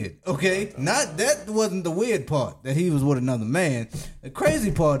get weird. Okay, that wasn't the weird part that he was with another man. The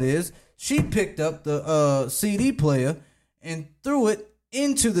crazy part is she picked up the CD player and threw it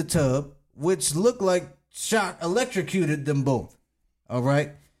into the tub, which looked like electrocuted them both. All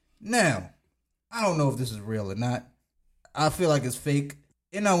right. Now, I don't know if this is real or not. I feel like it's fake,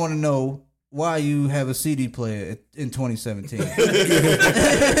 and I want to know why you have a CD player in 2017. That's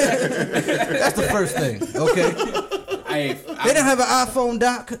the first thing, okay? They don't have an iPhone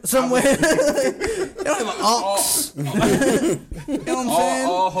dock somewhere. They don't have an aux. You know what I'm saying?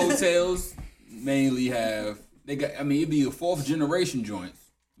 All hotels mainly have, it'd be a fourth generation joints,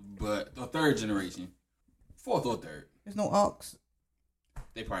 but a third generation. Fourth or third. There's no aux.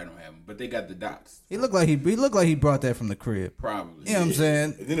 They probably don't have them, but they got the docks. He looked like he brought that from the crib. Probably. You know what I'm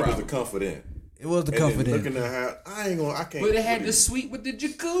saying? And then it was the Comfort Inn. It was the Comfort Inn. Looking at how I can't. But it had the suite with the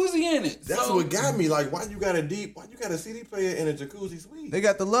jacuzzi in it. That's what got me. Like, why you got a CD player in a jacuzzi suite? They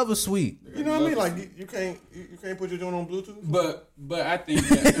got the lover suite. You know what I mean? Like, you can't put your joint on Bluetooth. But I think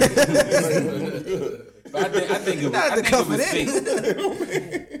that, I think it was fake.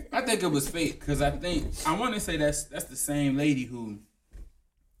 I think it was fake because I want to say that's the same lady who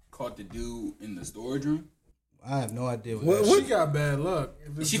caught the dude in the storage room. I have no idea what she got bad luck.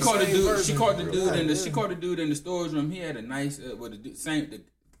 She caught the dude. She caught the dude in the storage room. He had a nice the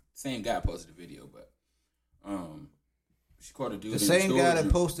same guy posted the video, but she caught the dude. The in same the guy storage that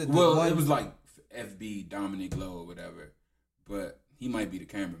room. posted. Well, it was like FB Dominic Lowe or whatever, but he might be the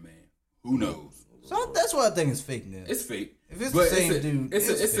cameraman. Who knows? So that's why I think it's fake now. It's fake. If it's the same dude,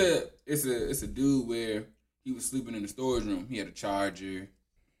 it's a dude where he was sleeping in the storage room. He had a charger.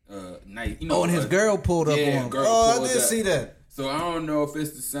 Night, and his girl pulled up on him. I did see that. So I don't know if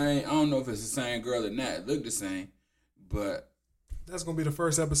it's the same. I don't know if it's the same girl or not. It looked the same, but that's gonna be the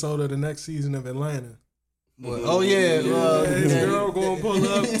first episode of the next season of Atlanta. Oh yeah, his girl gonna pull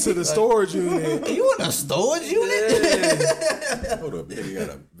up to the storage unit. You in a storage unit? Yeah. Hold up, he got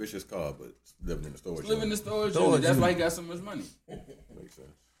a vicious car, but living in the storage. Living in the storage unit. That's why he got so much money. Makes sense.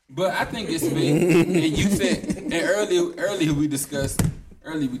 But I think it's fake. And you said, and earlier we discussed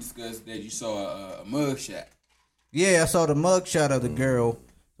that you saw a mug shot. Yeah, I saw the mug shot of the girl,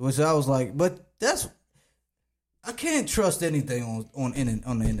 which I was like, but I can't trust anything on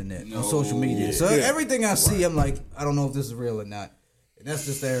the internet, on social media. So everything I see, I'm like, I don't know if this is real or not. And that's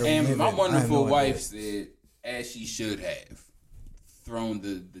just there. And my wonderful wife said, as she should have, thrown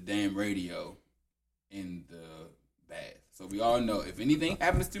the damn radio in the bath. So we all know if anything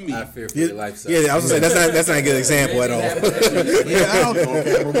happens to me, I fear for your life. Yeah, I was gonna say that's not a good example at all.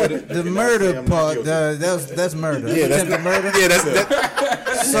 The murder part, that's murder. Yeah, that's murder. Yeah, that's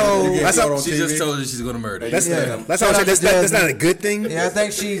She just told you she's gonna murder. that's how I say that's not a good thing. Yeah, I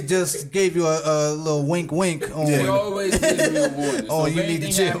think she just gave you a little wink on. She always gives me a warning. So if you need to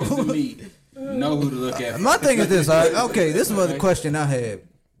anything chill. happens to me, know who to look at. My thing is this. Okay, this is another question I have.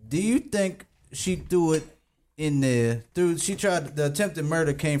 Do you think she threw it in there? The attempted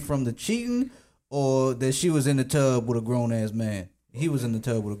murder came from the cheating, or that she was in the tub with a grown ass man? He was in the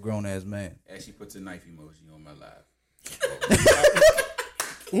tub with a grown ass man. As she puts a knife emoji on my live.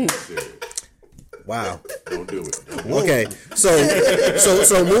 Wow. Don't do it. Okay, so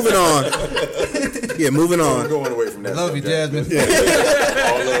moving on. Yeah, moving on. I'm going away from that. Love you, Jasmine.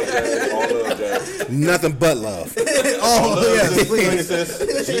 All love, Jasmine. All love, Jasmine. Nothing but love.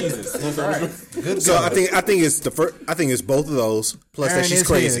 Jesus. Good. So I think it's the first. I think it's both of those. Plus Aaron that she's is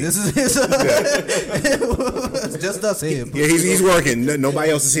crazy. here. This is his. It's just us here. Yeah, he's working.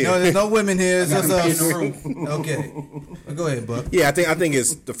 Nobody else is here. No, there's no women here. It's just In us. the room. Okay, well, go ahead, Buck. Yeah, I think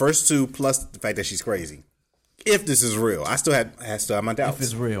it's the first two plus the fact that she's crazy. If this is real, I still have my doubts. If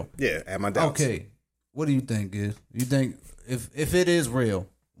it's real, yeah, I have my doubts. okay. What do you think, Giz? You think if it is real,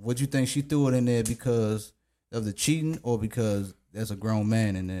 would you think she threw it in there because of the cheating, or because there's a grown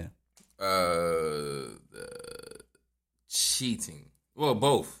man in there? Cheating. Well,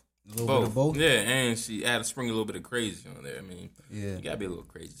 both. A little bit of both. Yeah, and she added spring a little bit of crazy on there. I mean, Yeah. you gotta be a little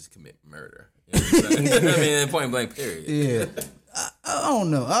crazy just to commit murder. You know what I'm saying? I mean, point blank, period. Yeah. I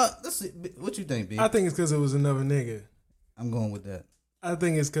don't know. Let's see. What you think, B? I think it's because it was another nigga. I'm going with that. I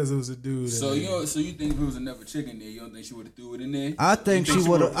think it's because it was a dude. So you think if it was another chick in there, you don't think she would have threw it in there? I think she she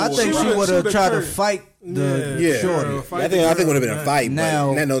would have. I would've think pulled she it? would have She tried to would've fight the Yeah. shorty. Yeah. I think it would have been a fight.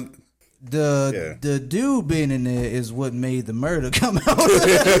 Now- but no, The dude being in there is what made the murder come out. You know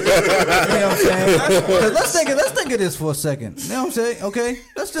what I'm saying? 'Cause let's think of this for a second. You know what I'm saying? Okay,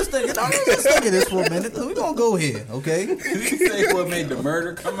 let's think of this for a minute. We're gonna go here. Okay, You say what made the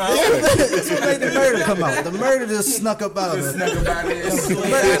murder come out? that's what made the murder come out. The murder just snuck up out. Just snuck about it and slid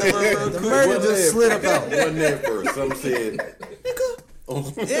The out a little murder quick. just slid up out. Wasn't there first? Some said,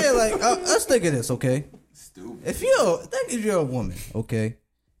 Yeah, like let's think of this. Okay, Stupid. if you're a woman, okay,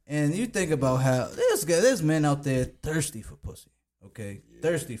 and you think about how there's men out there thirsty for pussy, okay,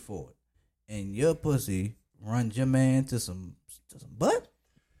 thirsty for it, and your pussy runs your man to some butt.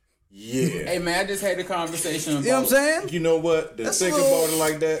 yeah. Hey man, I just had a conversation about. You know what I'm saying? You know what? To That's think a little- about it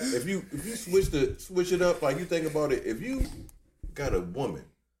like that, if you switch it up, like you think about it, if you got a woman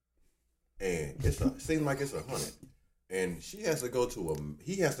and it seems like it's 100, and he has to go to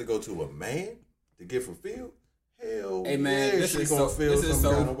a man to get fulfilled. Hell, Hey man, yeah, this she is gonna so feel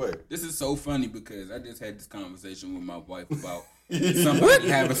some kind of way. this is so funny because I just had this conversation with my wife about somebody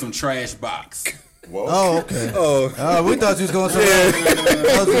having some trash box. Whoa. Oh, okay. Oh, We thought you was going somewhere.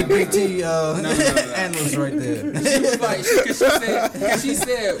 That was a BT analyst right there. She was like, she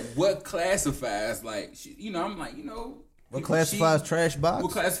said, what classifies like, I'm like, What classifies trash box?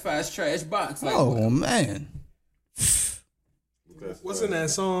 What classifies trash box? Like, Oh man, What's in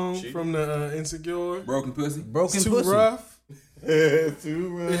that song from the Insecure? broken pussy. broken Too pussy. rough. Too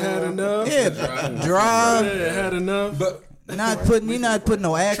rough. It had enough. Yeah, dry. Yeah, it had enough. But You're not putting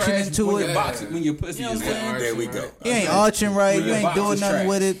no action trash into when it. your box, when your pussy is there. There we go. You ain't arching right. When You your ain't box doing is nothing trash.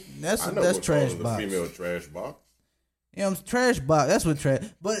 with it. That's I know that's what trash calls a box. female trash box. You know, trash box. That's what trash.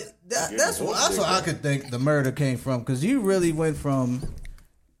 But that's what I could think the murder came from, because you really went from.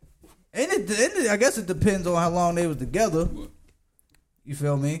 And I guess it depends on how long they was together. You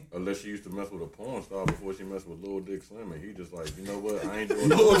feel me? Unless she used to mess with a porn star before she messed with Lil Dick Slim, and he just like, you know what? I ain't doing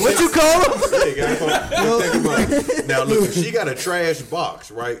What you call him? Hey, guys, think about it. Now look, if she got a trash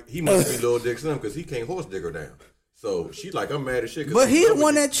box, right? He must be Lil Dick Slim because he can't horse dig her down. So she like, I'm mad as shit. But he the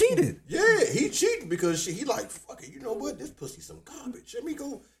one that cheated. Yeah, he cheating because he like, fuck it. You know what? This pussy some garbage. Let me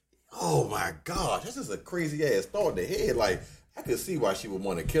go. Oh my God, this is a crazy ass thought in the head. Like, I could see why she would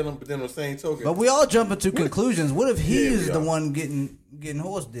want to kill him, but then on the same token, But we all jump into conclusions. What if he Yeah, is we the are. one getting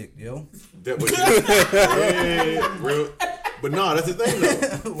horse dick, yo? that was yeah, real. But no, that's the thing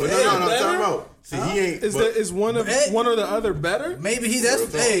though. But no, I'm talking about. See, he ain't. Is one or the other better? Maybe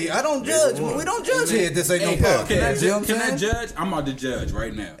hey, I don't Maybe judge. one. We don't judge here. This ain't Hey, no podcast. can I, You know what can I'm I saying? judge? I'm about to judge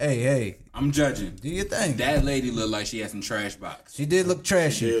right now. Hey, I'm judging. do your thing. That lady looked like she had some trash box. She did look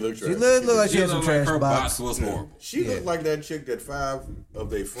trashy. She did look trashy. looked like she She had some looked like trash her box. box was horrible. She looked like that chick that 5 of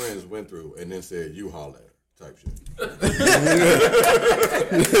their friends went through and then said, "You holler at her," type shit.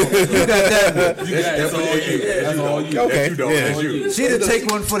 You got that. That's all you. That's all you. Okay, That's you, dog. yeah. That's you. She had to take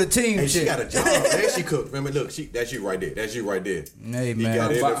one for the team. And she Shit. got a job. And she cooked. Remember, look, that's you right there. That's you right there. Hey He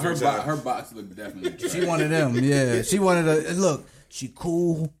got man, it. Her box looked definitely trash. she one of them. Yeah, she wanted to look. She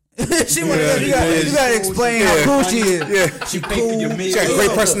cool. She wanted. You gotta explain how cool she is. Yeah. She pay for your cool. meal. She got a great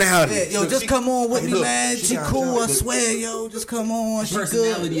personality. Yeah, yo, Look, just she- come on with me, look, man. she She got a cool. job. I Look. swear, yo. Just come on. She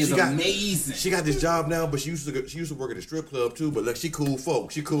Personality good. is She got- amazing. She got this job now, but she used to work at a strip club too. But look, she cool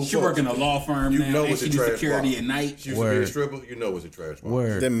folk. She cool. She folk. work in a law firm You now, know and it's she a do trash security box. at night. She used to be a Word. stripper. You know it's a trash box.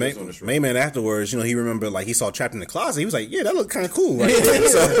 Word. Then It's on the strip. Mayman afterwards, he remembered like he saw Trapped in the Closet. He was like, "Yeah, that looked kind of cool." Right there.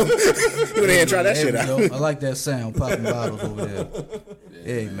 So he went ahead and tried that There shit we out. go. I like that sound. Popping bottles over there.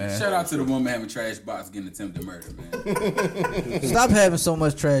 Hey man. Shout out to the woman having trash box getting attempted murder, man. Stop having so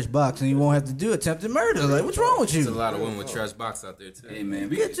much trash box and you won't have to do attempted murder. Like, what's wrong with There's a you? lot of women with trash box out there too. Hey man,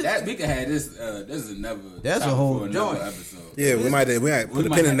 we could have this. This is another. That's a topic whole for another joint. episode. Yeah, we might put a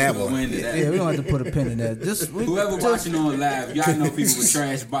might pin have in that to go one. into that. Yeah, we don't have to put a pin in that. Whoever watching on live, y'all know people with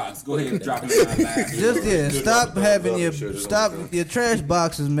trash box. Go ahead and drop it in our live. Stop having your Shit is stop on your trash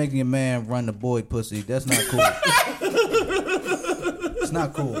box is making your man run the boy pussy. That's not cool. It's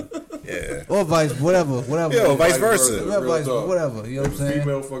not cool. Yeah. Or whatever. Yo, vice versa. Whatever, whatever. You know what I'm saying?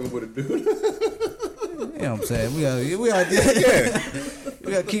 Female fucking with a dude. You know what I'm saying? We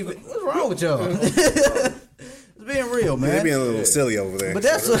gotta keep it. What's wrong with y'all? It's being real, They're man. being a little silly over there. But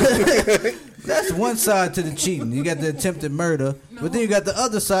that's one side to the cheating. You got the attempted murder, but then you got the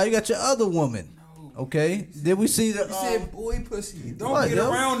other side. You got your other woman. Okay, did we see the? You said boy pussy. Don't what, get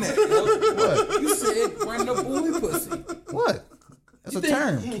yo? around that. Yo. What? You said run the boy pussy. What? That's a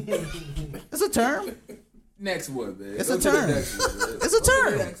term. It's a term. Next one, man. It's a term. It's a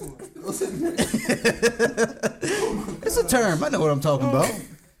term. It's a term. I know what I'm talking about.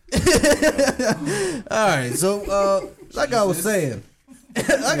 All right, so like I was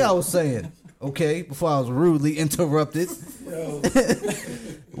saying, okay, before I was rudely interrupted, you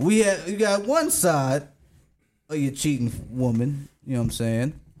got one side of your cheating woman, you know what I'm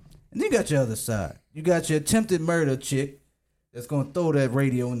saying, and then you got your other side. You got your attempted murder chick that's gonna throw that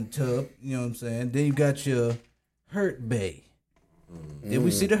radio in the tub, you know what I'm saying. Then you got your Hurt Bay. Did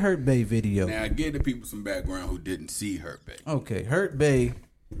we see the Hurt Bay video? Now, give the people some background who didn't see Hurt Bay. Okay, Hurt Bay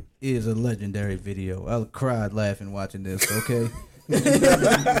is a legendary video. I cried laughing watching this, okay?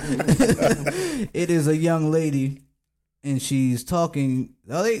 It is a young lady, and she's talking.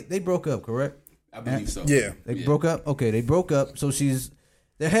 Oh, they broke up, correct? I believe so. Yeah. They broke up? Okay, they broke up. So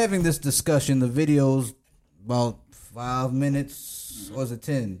they're having this discussion. The video's about 5 minutes. Or was it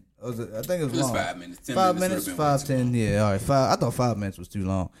 10? I think it was long. 5 minutes. 10 5 minutes. minutes, 5, 10. Yeah, all right. I thought 5 minutes was too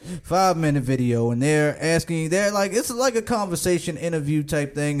long. 5-minute video, and they're like, it's like a conversation interview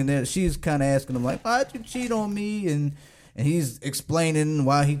type thing, and she's kind of asking them like, why'd you cheat on me? And he's explaining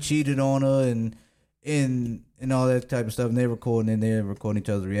why he cheated on her and all that type of stuff. And they're recording each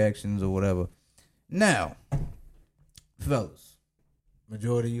other's reactions or whatever. Now, fellas,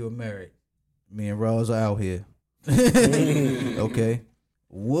 majority of you are married. Me and Roz are out here. Okay.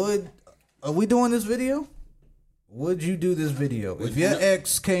 Are we doing this video? Would you do this video? If your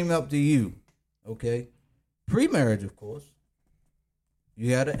ex came up to you, okay, pre-marriage, of course,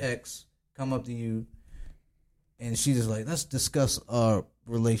 you had an ex come up to you, and she just like, let's discuss our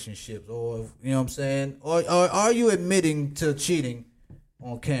relationships, or you know what I'm saying, or are you admitting to cheating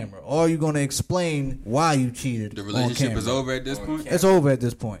on camera, or are you going to explain why you cheated? The relationship on camera? is over at this point. It's over at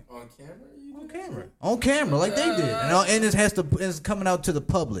this point. On camera? On camera, like they did, and it's coming out to the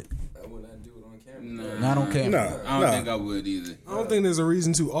public. I would not do it on camera. No, Not on camera. No. I don't think I would either. I don't think there's a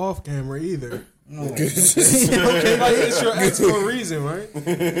reason to off camera either. Okay, Like, it's your ex for a reason, right?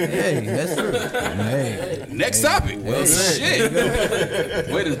 hey, that's true. Hey, Next topic. Well, shit.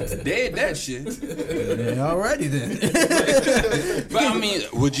 Way to dead that shit. yeah, alrighty then. But I mean,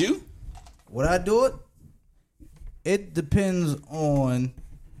 would you? Would I do it? It depends on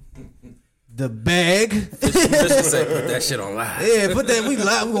the bag. Just say put that shit on live. Yeah, put that. We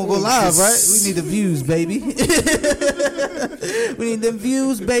live. We gonna go live, right? We need the views, baby. We need them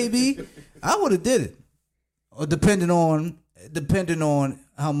views, baby. I would have did it, or depending on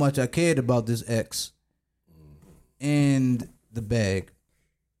how much I cared about this ex and the bag.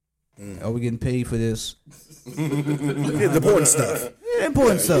 Are we getting paid for this? The important stuff. Yeah,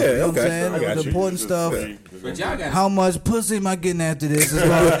 important stuff. Yeah, You know what I'm okay. saying? I got The you. important stuff. But y'all got How much pussy am I getting after this?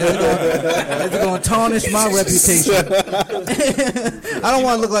 It's going to tarnish my reputation. I don't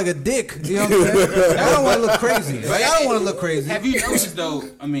want to look like a dick. You know what I'm saying? I don't want to look crazy. Like, I don't want to look crazy. Have you noticed though?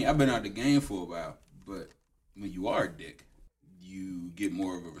 I mean, I've been out the game for a while, but when you are a dick, you get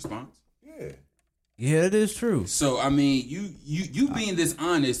more of a response. Yeah. Yeah, it is true. So I mean, you being this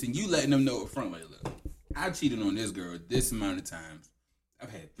honest and you letting them know up front, like, look, I cheated on this girl this amount of times.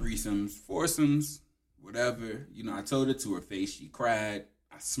 I've had threesomes, foursomes, whatever. You know, I told her to her face. She cried.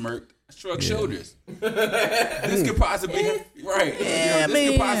 I smirked. I shrugged shoulders. This could possibly, right? Yeah, this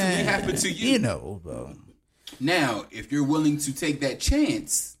could possibly happen to you. You know, Now, if you're willing to take that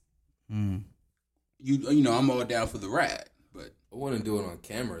chance, you know, I'm all down for the ride. But I wouldn't do it on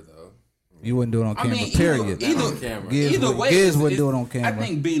camera though. you wouldn't do it on I camera, mean, period. either on camera. Giz either would- way, Giz wouldn't do it on I camera.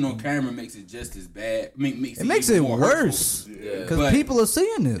 think being on camera makes it just as bad. It makes even it more worse. Yeah. Because But- people are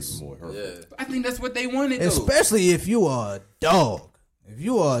seeing this. Yeah. hurtful. I think that's what they wanted, though. Especially if you are a dog. If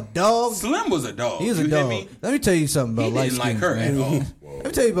you are a dog, Slim was a dog. he's a You hear dog. me? Let me tell you something He about light didn't like skins, her man. at all. Let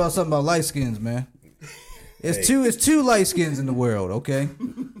me tell you about something about light skins, man. It's two light skins in the world, okay?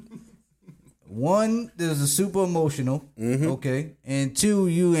 One, there's a super emotional, okay, and two,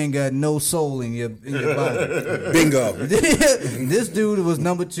 you ain't got no soul in your body. Bingo. This dude was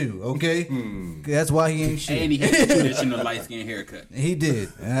number 2, okay? That's why he ain't shit. And he had the traditional light skin haircut. He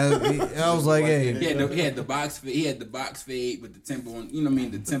did. And I was like, hey, He had the box fade with the temple on. You know what I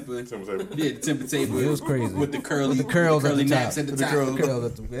mean? The temper. Yeah, the temper table. it was crazy. With the curly, With the curls at curly the top. naps at the With top. the curls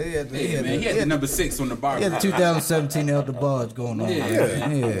at the Yeah, man. He had the number 6 on the bar. He had the 2017 Elder Barge going on.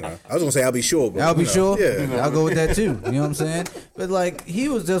 Yeah. I was gonna say I'll be sure, but I'll be you know, sure. Yeah. I'll go with that too. You know what I'm saying? But like he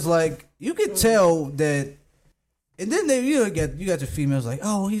was just like you could tell that. And then you got your females like,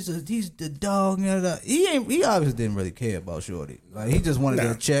 oh, he's the dog. He obviously didn't really care about Shorty. Like he just wanted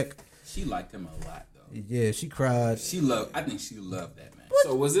to check. She liked him a lot though. Yeah, she cried. I think she loved that man.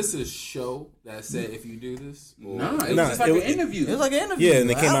 So was this a show that said if you do this? Or? No, it was just like an interview. It was like an interview. Yeah, and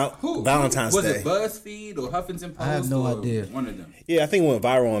they came out Valentine's was Day. it BuzzFeed or Huffington Post? I have no idea. One of them. Yeah, I think it went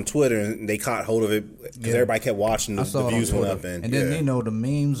viral on Twitter, and they caught hold of it because everybody kept watching. I The saw it views on went Twitter. up, And then yeah. the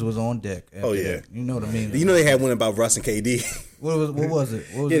memes was on deck. Oh, yeah. that. You know the memes. You know they had one about Russ and KD. What was it? What was it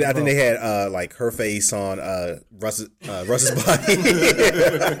Yeah, I think about? they had like her face on Russ's body.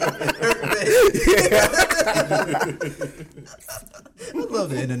 I love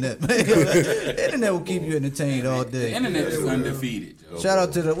the internet, man. The internet will keep you entertained all The day. internet is undefeated, Joe. Shout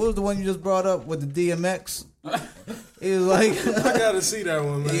out to what was the one you just brought up with the DMX? He was like, I gotta see that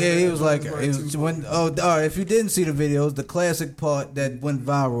one, man. yeah, he was like, all right, if you didn't see the videos, the classic part that went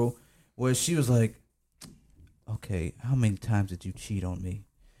viral where she was like, okay, how many times did you cheat on me?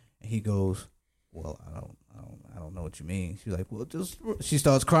 And he goes, well, I don't know what you mean. She's like, well, she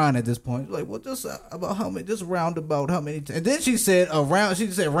starts crying at this point. She's like, well, just about how many, just round about how many times. And then she said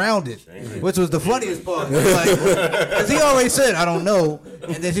rounded, which was the funniest part. Because he already said, I don't know.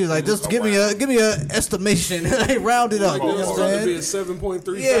 And then she was like, just give me a estimation. Like, round it up. Like, You know this what going to I'm be saying? a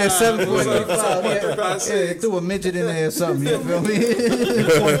 7.35. Yeah, 7.35. Yeah, 7.35. threw a midget in there or something. You feel me?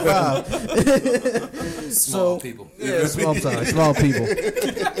 0.5. Small people. Yeah, small people. We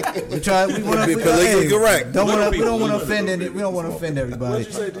want to Be politically correct. We don't want to offend any. We don't want to offend everybody. What did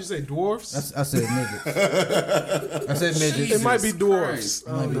you say? Did you say dwarfs? I said midgets. I said midgets. It might be dwarfs.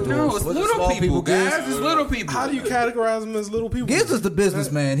 Might be No, dwarfs. it's What the little small people, Gibbs? guys. It's little people. How do you categorize them as little people? Gibbs is the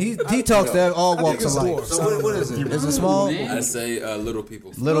businessman. He talks to all walks of it's life. dwarfs. So what is it? Is it small? Man. I say little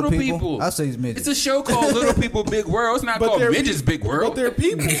people. Little Little people? people. I say he's midgets. It's a show called Little People Big World. It's not But called they're- Midgets Big But World. they're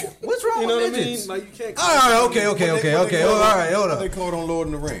people. What's wrong You know with what I mean? midgets? Like you can't. All right, okay. All right, hold What they up. called on Lord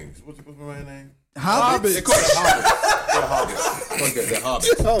of the Rings? What's my man's name? Hobbits? They call it Hobbits. Okay, they're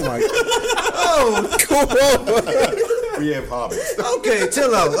hobbits. Oh my god! We have hobbits. Okay,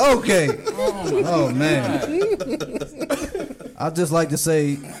 chill out. Okay. Oh man. I'd just like to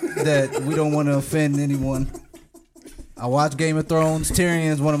say that we don't want to offend anyone. I watch Game of Thrones.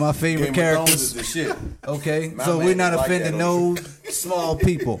 Tyrion is one of my favorite Game of Thrones characters. is the shit. Okay, My so man we're not like offending that, no small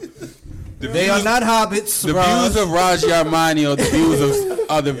people. They are not hobbits. The Raj. views of Raj Yarmani are the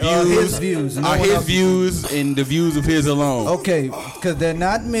views his views. and no are one his else's. views and the views of his alone. Okay, because they're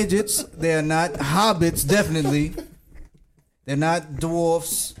not midgets. They're not hobbits. Definitely, they're not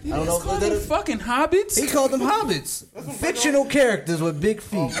dwarfs. I don't know. Call them fucking hobbits. He called them hobbits, fictional characters with big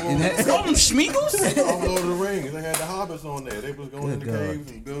feet. And that- Call them Schmeagles. On Lord of the Rings, they had the hobbits on there. They was going in the Good God.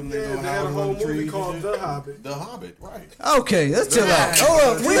 caves and building Yeah, their own they had a houses whole on the movie trees. called and The shit. Hobbit. The Hobbit, right? Okay, let's chill out.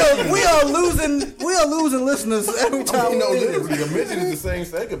 Hold up, we are losing listeners every time. No, we do this. literally, a midget is the same.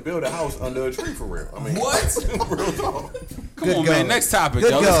 So they could build a house under a tree for real. I mean, What? real talk. Come Good on, God. man. Next topic,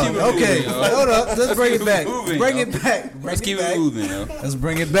 Good yo. Let's God. keep it Okay, moving, yo. hold up. Let's bring keep it back. moving, Bring yo. it back. Let's keep it moving, yo. Let's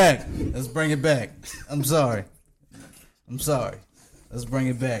bring it back. Let's bring it back. I'm sorry. Let's bring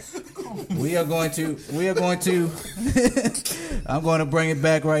it back. We are going to I'm going to bring it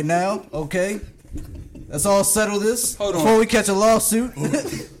back right now, okay? Let's all settle this Hold on. before we catch a lawsuit.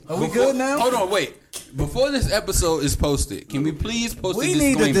 Are we good now? Hold on, wait. Before this episode is posted, can we please post We a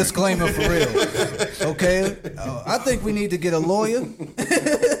need a disclaimer? disclaimer for real. Okay? I think we need to get a lawyer.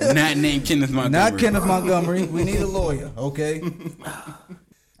 Not named Kenneth Montgomery. Not Kenneth Montgomery. We need a lawyer, okay?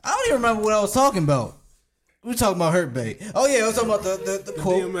 I don't even remember what I was talking about. We were talking about Hurt Bay. Oh yeah, I was talking about the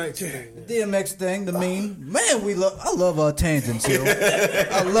quote. DMX thing. DMX thing, the meme. Man, I love our tangents, yo.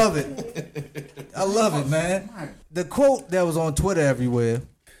 I love it, man. The quote that was on Twitter everywhere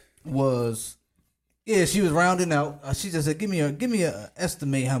was, yeah, she was rounding out. She just said, give me a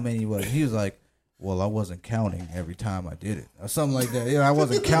estimate how many it was. He was like, well, I wasn't counting every time I did it. Or something like that. Yeah, I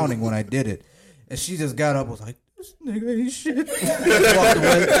wasn't counting when I did it. And she just got up and was like, this nigga ain't shit. Walked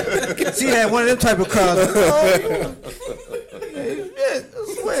away. She had one of them type of crowds. Like, oh, ain't shit, I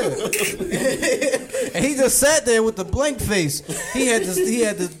swear. And he just sat there with the blank face. He had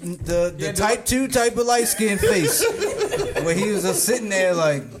the type 2 type of light skin face. Where he was just sitting there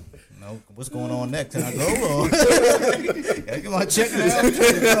like, no, what's going on next? And I go, gotta get my check now.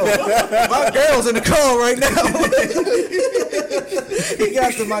 My girl's in the car right now. He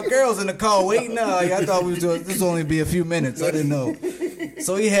got to my girl's in the car waiting now. Like, I thought we was doing this only be a few minutes. I didn't know.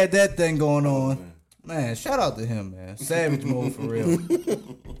 So he had that thing going on. Man, shout out to him, man. Savage mode for real.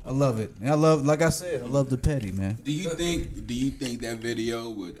 I love it. And I love, like I said, I love the petty, man. Do you think that video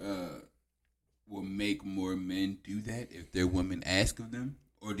will make more men do that if their women ask of them?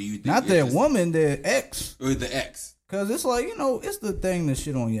 Or do you think Not their woman, their ex. or the ex? Cause it's like, it's the thing to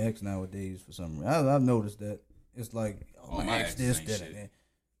shit on your ex nowadays for some reason. I've noticed that. It's like, oh, my ex this, ain't that, shit. and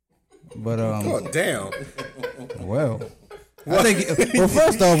But Oh damn! well. I think. Well,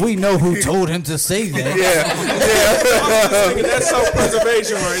 first off, we know who told him to say that. That's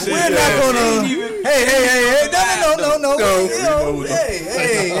self-preservation right there. We're not gonna. Hey! No.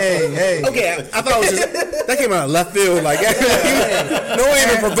 Hey! Okay, I thought it was just, that came out of left field. Like, no one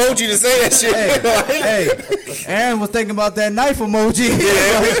even provoked you to say that shit. Hey, Aaron was thinking about that knife emoji. He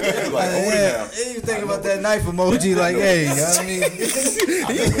was thinking about that knife emoji. Like, hey, you know what I mean?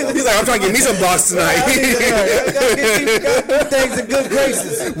 He's like, I'm trying to get me some box tonight. Gotta keep things in good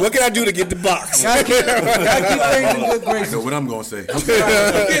graces. What can I do to get the box? Gotta keep things in good I graces. know what I'm gonna say.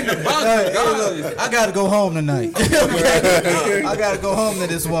 I gotta go home tonight. I gotta go home to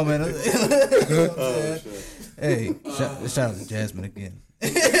this woman. Hey, shout out to Jasmine again. You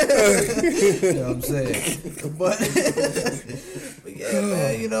know what I'm saying? But yeah,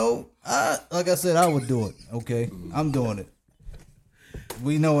 man, you know, like I said, I would do it. Okay, I'm doing it.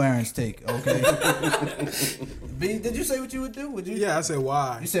 We know Aaron's take. Okay. B, did you say what you would do? Would you? Yeah, I said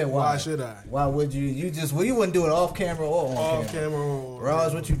why. You said why should I? Why would you? You wouldn't do it off camera or on Off camera. camera.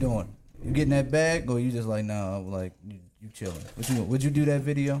 Roz, what you doing? You getting that bag, or you just like, nah, like you chilling? Would you do that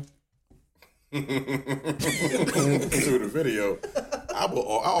video? Do the video. I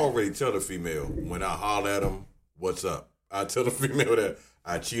already tell the female when I holler at them, what's up. I tell the female that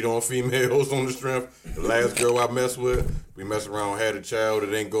I cheat on females on the strength. The last girl I messed with, we messed around, had a child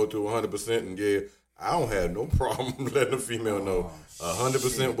that ain't go to 100%, and yeah, I don't have no problem letting the female know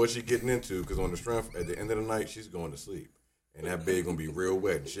 100% what she getting into, because on the strength, at the end of the night, she's going to sleep. And that bed gonna be real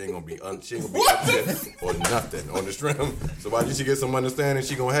wet. And she ain't gonna be upset or nothing on the strength. So why did she get some understanding?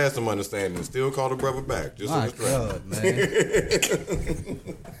 She gonna have some understanding and still call the brother back. Just on the strength. God,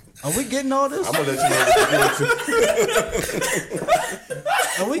 man. Are we getting all this? I'm gonna let you know what you're doing.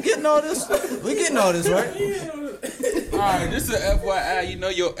 Are we getting all this? We getting all this, right? All right, this is a FYI. You know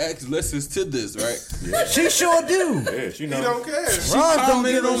your ex listens to this, right? Yeah. She sure do. Yeah, she know. He don't care. Roz don't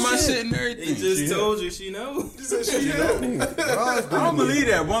Commented give on a my shit. shit and everything. He just told you she knows. I don't believe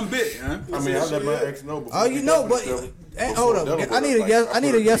that one bit, huh? I mean, I let my ex know before. Oh, you know, but hold up. I need a yes. I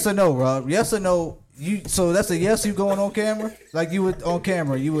need a yes or no, Rob. Yes or no. So that's a yes. You going on camera? Like you would on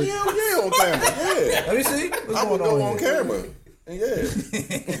camera? You would? Yeah, on camera. Yeah, Let me see. What's I would going go on on here? camera. And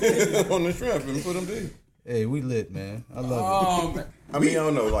yeah, on the strength and put them there. Hey, we lit, man. I love it. I mean, I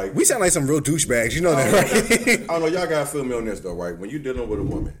don't know, like We sound like some real douchebags. You know that, right? I don't know. Y'all gotta feel me on this though, right? When you dealing with a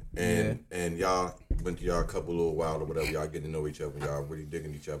woman and y'all went to y'all couple little while or whatever, y'all getting to know each other, y'all really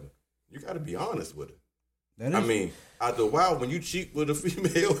digging each other. You gotta be honest with her. That is, I mean, after a while, when you cheat with a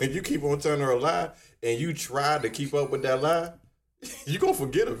female and you keep on telling her a lie and you try to keep up with that lie, you gonna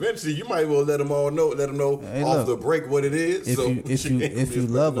forget eventually. You might as well let them know Hey, off look, the break what it is. if you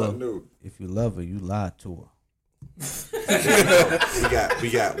love her, new. if you love her, you lie to her.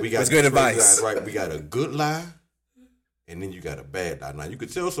 we got That's good advice. right? We got a good lie, and then you got a bad lie. Now you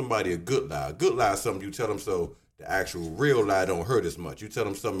could tell somebody a good lie. A good lie is something you tell them so the actual real lie don't hurt as much. You tell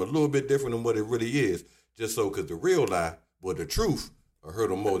them something a little bit different than what it really is, just so because the real lie, well, the truth will hurt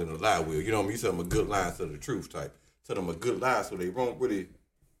them more than the lie will. You know what I mean? You tell them a good lie instead of the truth type. Tell them a good lie so they won't really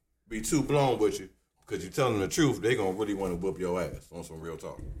be too blown with you. Because you tell them the truth, they gonna really want to whoop your ass on some real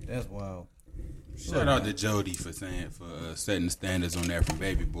talk. That's wild. Shout out to Jody for setting the standards on that from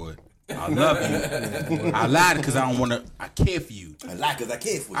Baby Boy. I love you. I lied because I don't want to. I care for you. I like because I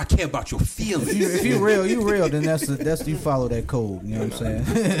care for you. I care about your feelings. If you real, then that's you follow that code. You know what I'm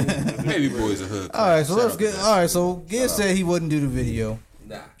saying? Baby Boy's a hood. All right, so let's get. All right, so Giz said he wouldn't do the video.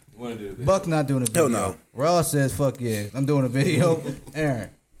 Nah, want to do it. Buck not doing a video. Hell no. Ross says, "Fuck yeah, I'm doing a video." Aaron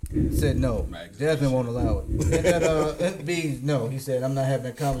said no. Jasmine won't allow it. And then B, no. He said, "I'm not having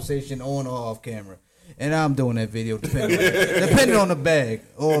a conversation on or off camera." And I'm doing that video depending on the bag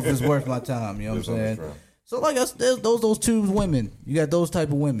or if it's worth my time. You know what I'm saying? So like there's those two women. You got those type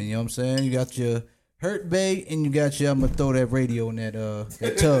of women. You know what I'm saying? You got your hurt bae and you got your I'm gonna throw that radio in that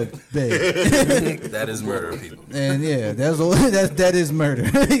tub bae. That is murder, people. And yeah, that is murder.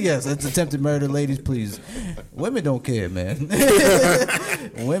 Yes, that's attempted murder, ladies. Please, women don't care, man.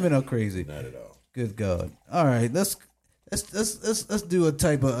 Women are crazy. Not at all. Good God. All right, let's do a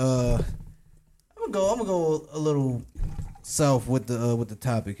type of I'm gonna go a little south with the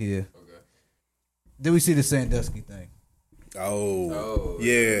topic here. Okay. Did we see the Sandusky thing? Oh.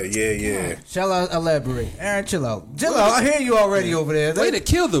 Yeah. Shall I elaborate? Aaron, chill out. I hear you already over there. Way to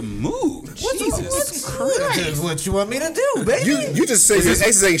kill the mood. Jesus Christ. That's what you want me to do, baby. You just say your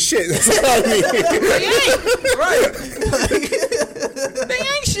exes ain't shit. That's what I mean. They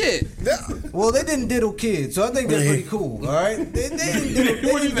ain't shit. kid. Well, they didn't diddle kids, so I think that's pretty cool. All right, they didn't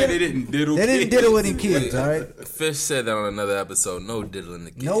diddle. What do you mean they didn't diddle? They didn't kids? diddle any kids. All right, Fish said that on another episode. No diddling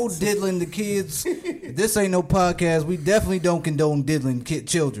the kids. no diddling the kids. This ain't no podcast. We definitely don't condone diddling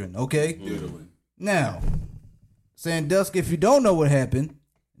children. Okay. Diddling. Now, Sandusky, if you don't know what happened,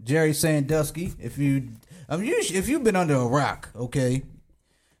 Jerry Sandusky, if you've been under a rock, okay.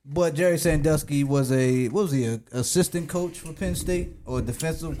 But Jerry Sandusky was an assistant coach for Penn State or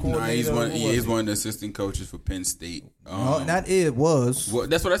defensive coordinator? Nah, he's one of the assistant coaches for Penn State. No, not it was. Well,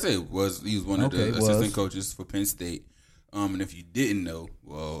 that's what I said. He was one of the Okay, assistant coaches for Penn State. And if you didn't know,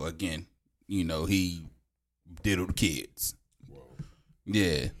 well, again, he diddled kids.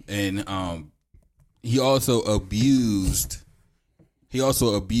 Yeah, and he also abused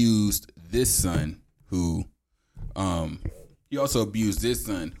this son who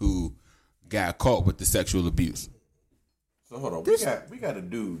got caught with the sexual abuse. So hold on, we got a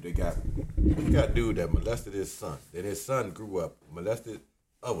dude that molested his son. Then his son grew up, molested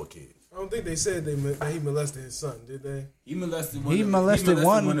other kids. I don't think they said that he molested his son, did they? He molested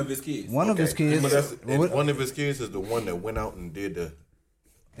one of his kids. One of his kids. And one of his kids is the one that went out and did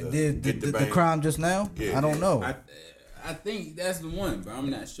the crime just now? Yeah, I don't know. I think that's the one, but I'm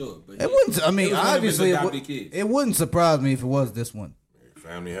not sure. But It wouldn't. I mean, it was one of his obviously, adopted kids. it wouldn't surprise me if it was this one.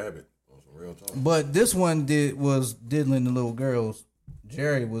 Family habit on some real talk. But this one was diddling the little girls.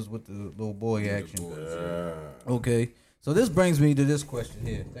 Jerry was with the little boy action. Okay, so this brings me to this question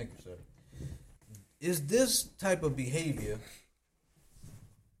here. Thank you, sir. Is this type of behavior,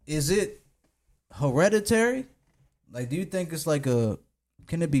 is it hereditary? Like, do you think it's like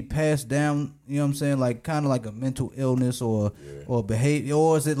can it be passed down? You know what I'm saying? Like, kind of like a mental illness or behavior,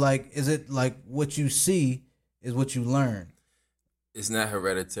 or is it like what you see is what you learn? It's not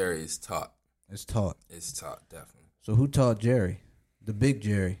hereditary. It's taught. It's taught. It's taught, definitely. So who taught Jerry? The big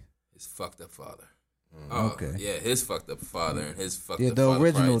Jerry. His fucked up father. Okay. Yeah, his fucked up father and his fucked Yeah, up the father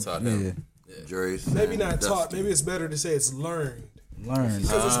original. probably taught him. Jerry's Maybe not taught. Maybe it's better to say it's learned. Learned.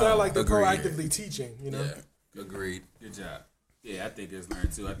 Because it's not like they're Agreed. proactively teaching, you know? Yeah, agreed. Good job. Yeah, I think it's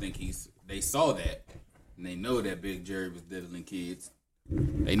learned too. I think they saw that, and they know that Big Jerry was diddling kids.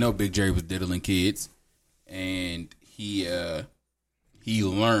 They know Big Jerry was diddling kids, and he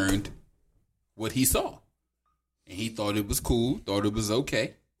learned what he saw, and he thought it was cool, thought it was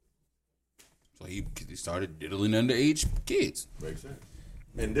okay. So he started diddling underage kids. Makes sense.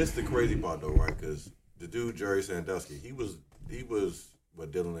 And this the crazy part though, right? Because the dude Jerry Sandusky, he was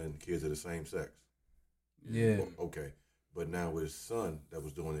diddling kids of the same sex. Yeah. Okay. But now his son that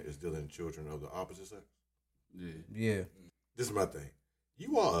was doing it is dealing children of the opposite sex. Yeah. This is my thing.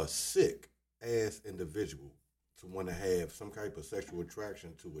 You are a sick ass individual to want to have some type of sexual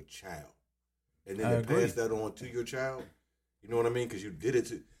attraction to a child, and then I to agree. pass that on to your child. You know what I mean? Because you did it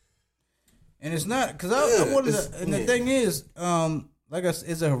to. And it's not because I wanted it's- to, and the thing is, like I said,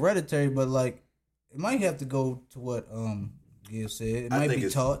 it's a hereditary, but like it might have to go to what Gil said. It I might think be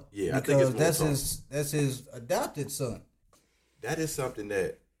it's- taught. yeah, I think it's because more that's his adopted son. That is something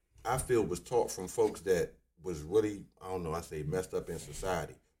that I feel was taught from folks that was really, I don't know, I say messed up in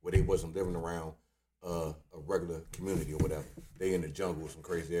society, where they wasn't living around a regular community or whatever. They in the jungle with some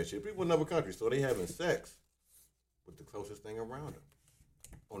crazy ass shit. People in other countries, so they having sex with the closest thing around them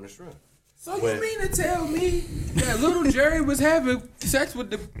on the shrimp. So Well- you mean to tell me that little Jerry was having sex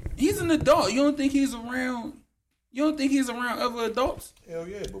with he's an adult. You don't think he's around other adults? Hell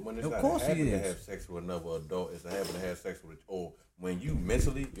yeah, but when it's Of not course a he habit to is. have sex with another adult, it's a habit to have sex with, or when you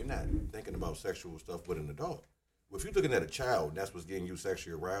mentally, you're not thinking about sexual stuff with an adult. Well, if you're looking at a child and that's what's getting you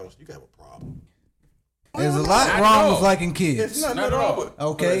sexually aroused, you got a problem. There's a lot wrong with liking kids. It's not Not at at all. all. But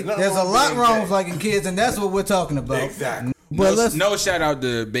Okay, nothing there's a with lot being wrong gay. with liking kids, and that's what we're talking about. Exactly. But let's No shout out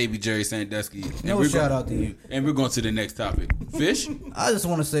to baby Jerry Sandusky. And no we're shout go- out to you. And we're going to the next topic. Fish? I just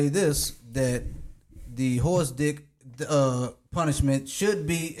want to say this: that the horse dick punishment should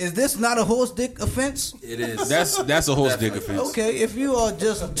be. Is this not a horse dick offense? It is. That's a horse dick offense. Okay, if you are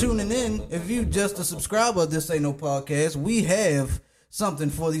just tuning in, if you just a subscriber of This Ain't No Podcast, we have something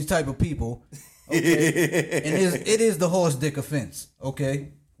for these type of people. Okay? And it is the horse dick offense.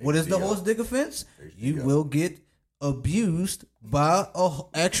 Okay, what is the horse dick offense? You will get abused by a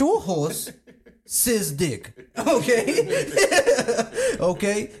actual horse, cis dick. Okay,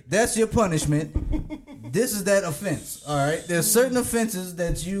 okay, that's your punishment. This is that offense. All right, there's certain offenses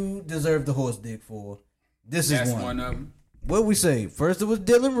that you deserve the horse dick for. This That's is one. one of them. What we say? First it was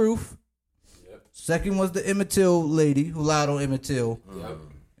Dylan Roof. Second was the Emmett Till lady who lied on Emmett Till. Yep.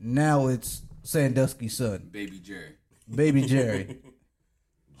 Now it's Sandusky's son, Baby Jerry. baby Jerry.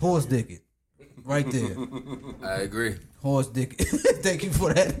 Horse dick it. Right there. I agree. Horse dick. Thank you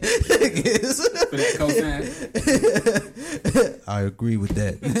for that. For that cosign. I agree with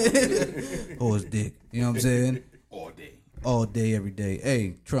that. Horse dick. You know what I'm saying? All day. All day, every day.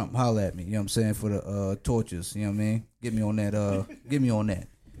 Hey, Trump, holla at me. You know what I'm saying? For the torches. You know what I mean? Get me on that. Get me on that.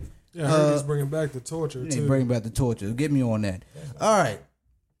 Yeah, I heard he's bringing back the torture They too. bring back the torture. Get me on that. All right.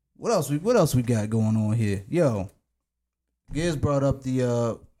 What else we got going on here? Yo, Giz brought up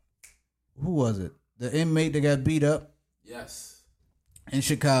the who was it? The inmate that got beat up Yes. in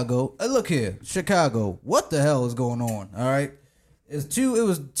Chicago. Look here, Chicago. What the hell is going on? All right. It was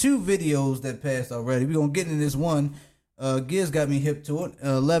two videos that passed already. We're gonna get into this one. Giz got me hip to it.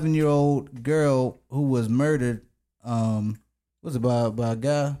 11-year-old girl who was murdered. Was it by a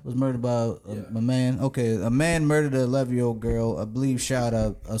guy? Was murdered by a man? Okay, a man murdered an 11-year-old girl. I believe shot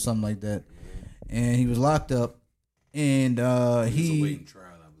up or something like that. And he was locked up. And He was awaiting trial,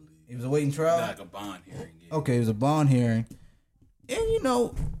 I believe. he was awaiting trial. Like a bond hearing. Yeah. Okay, it was a bond hearing.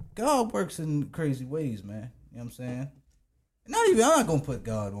 And God works in crazy ways, man. You know what I'm saying? I'm not gonna put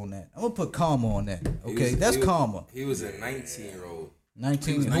God on that. I'm gonna put karma on that. Okay, that's karma. He was a 19-year-old.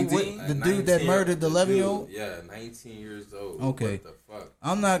 19. 19? The dude that murdered the 11-year-old? Yeah, 19 years old. Okay. What the fuck?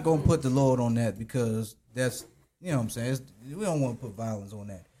 I'm not gonna put the Lord on that because that's, you know what I'm saying. We don't want to put violence on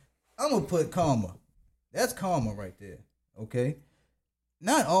that. I'm gonna put karma. That's karma right there. Okay,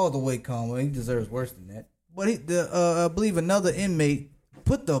 not all the way karma. He deserves worse than that. But I believe another inmate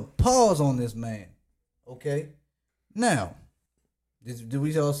put the pause on this man. Okay, now, did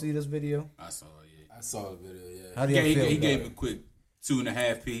we all see this video? I saw it, yeah. I saw the video, yeah. How do you feel? He about gave it? a quick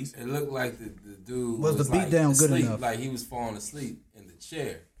 2.5 piece. It looked like the dude Was the like beatdown good asleep, enough? Like he was falling asleep in the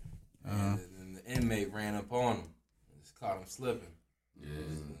chair. And the inmate ran up on him and just caught him slipping. Yeah.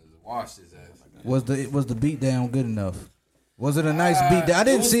 Just washed his ass. Was the beatdown good enough? Was it a nice beatdown? I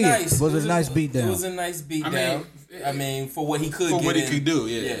didn't see nice. it. Was it a nice beatdown? It was a nice beatdown. I mean, for what he could For get what he in. could do,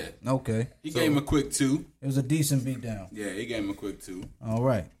 yeah. Okay. He gave him a quick 2. It was a decent beatdown. Yeah, he gave him a quick 2. All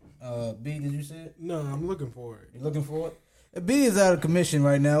right. B, did you see it? No, I'm looking for it. You looking for it? B is out of commission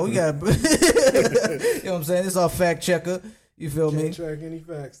right now. We got, you know what I'm saying? This is our fact checker. You feel me? Can't track any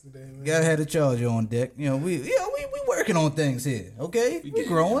facts today, man. Gotta have the charger on deck. You know, we working on things here. Okay, we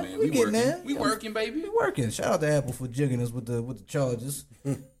growing. There, man. We getting working. there. We working, baby. We working. Shout out to Apple for jigging us with the chargers.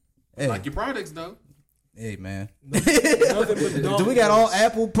 Hey, Like your products, though. hey, man. Nothing but Do we got all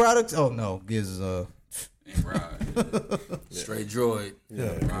Apple products? Oh no, Giz is And right. Straight droid.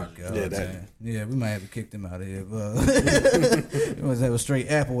 God, Yeah, that- man. Yeah, we might have to kick them out of here. But we must have a straight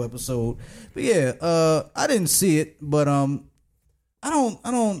Apple episode. But yeah, I didn't see it, but I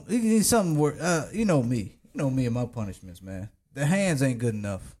don't. It needs something work. You know me and my punishments, man. The hands ain't good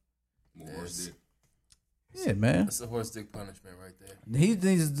enough. More horse dick. Yeah, man. That's a horse dick punishment right there.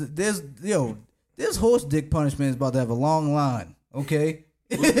 This horse dick punishment is about to have a long line. Okay.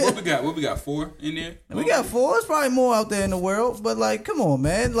 What we got? What we got? 4 in there? We got 4. It's probably more out there in the world, but like, come on,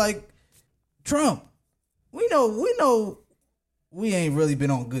 man. Like, Trump, we know, we ain't really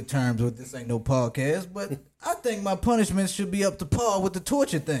been on good terms with this. Ain't no podcast, but I think my punishments should be up to par with the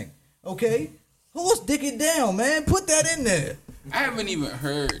torture thing. Okay, horse dick it down, man. Put that in there. I haven't even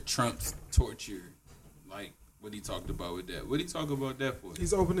heard Trump's torture, like what he talked about with that. What he talk about that for?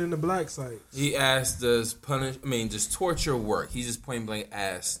 He's opening the black site. He asked, does torture work? He just point blank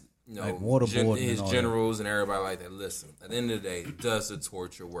asked, Like waterboarding his and all generals and everybody like that. Listen, at the end of the day, does the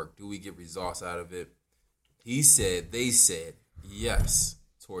torture work? Do we get results out of it? They said, yes,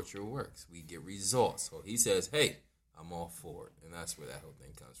 torture works. We get results. So he says, hey, I'm all for it. And that's where that whole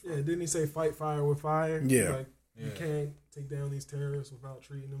thing comes from. Yeah, didn't he say fight fire with fire? Yeah. Like, you can't take down these terrorists without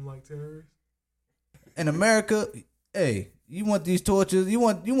treating them like terrorists. In America, hey, you want these tortures? You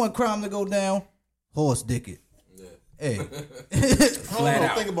want crime to go down? Horse dick it. Yeah. Hey, Hold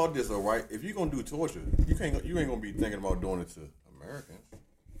on, think about this, all right? If you're gonna do torture, you ain't gonna be thinking about doing it to Americans.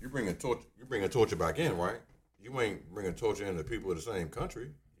 You bringing torture back in, right? You ain't bringing torture into people of the same country.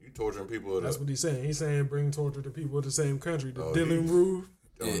 You torturing people of That's the. what he's saying. He's saying bring torture to people of the same country. The Oh, Dylan he- Roof.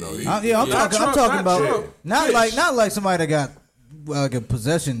 Oh, no, I'm talking Trump, about Trump. not like somebody that got like a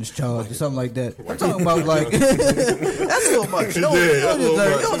possession charge or something like that. I'm talking about like that's a little much. You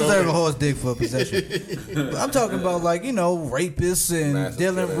don't deserve a horse dick for possession. But I'm talking about like rapists and Massive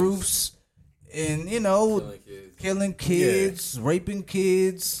Dylan killings. Roofs and killing kids, raping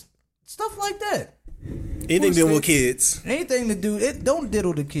kids, stuff like that. Anything dealing with kids. Anything to do it, don't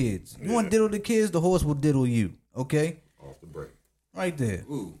diddle the kids. You want to diddle the kids, the horse will diddle you. Okay, Off the break. right there.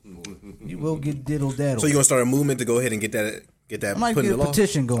 Ooh. You will get diddled that. So you gonna start a movement to go ahead and get Get that I might put in get the a law?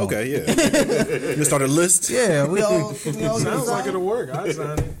 petition going. Okay, yeah. You start a list. Yeah, we all Sounds like it'll work. I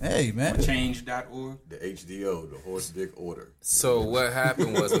sign it. Hey, man. Change.org. The HDO, the horse dick order. So what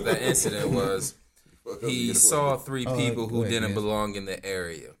happened was with that incident was he saw three Oh, people go who ahead, didn't man. belong in the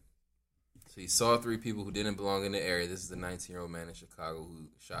area. So he saw three people who didn't belong in the area. This is the 19-year-old man in Chicago who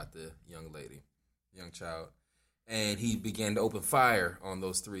shot the young lady, young child. And he began to open fire on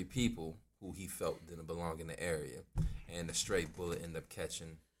those three people who he felt didn't belong in the area. And the straight bullet ended up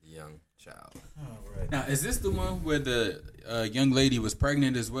catching the young child. Now, is this the one where the young lady was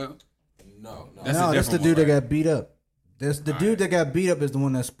pregnant as well? No. That's No, a that's the different dude one, that right? got beat up. That's the dude that got beat up is the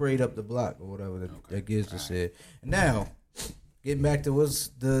one that sprayed up the block or whatever that Giz just said. Now, getting back to what's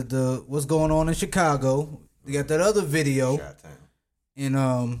going on in Chicago, you got that other video, Chi-town.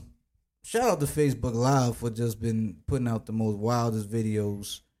 and shout out to Facebook Live for just been putting out the most wildest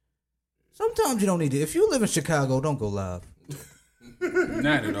videos. Sometimes you don't need to. If you live in Chicago, don't go live.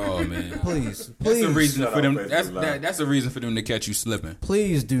 Not at all, man. Please, That's a please, reason Shout for out them. Facebook Live. That's a reason for them to catch you slipping.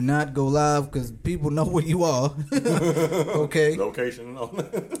 please do not go live because people know where you are. Okay. Location and all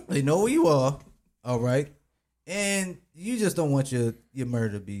that. They know where you are, all right, and you just don't want your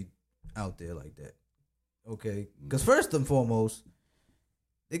murder to be out there like that, okay? Because first and foremost,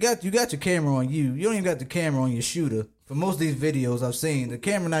 you got your camera on you. You don't even got the camera on your shooter. For most of these videos I've seen, the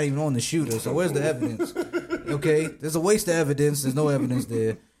camera not even on the shooter. So where's the evidence? Okay, there's a waste of evidence. There's no evidence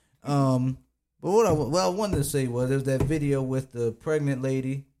there. But what I wanted to say was there's that video with the pregnant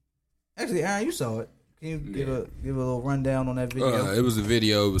lady. Actually, Aaron, you saw it. Can you give a little rundown on that video? It was a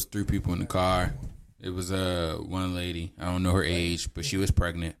video. It was three people in the car. It was one lady. I don't know her age, but she was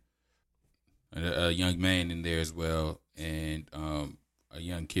pregnant. A young man in there as well, and a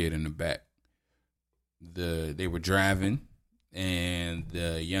young kid in the back. They were driving, and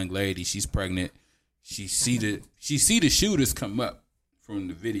the young lady, she's pregnant. She see the shooters come up from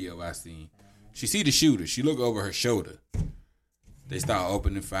the video I seen. She see the shooter. She look over her shoulder. They start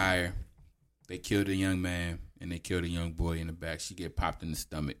opening fire. They kill the young man and they kill the young boy in the back. She get popped in the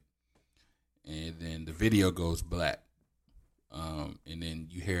stomach, and then the video goes black. And then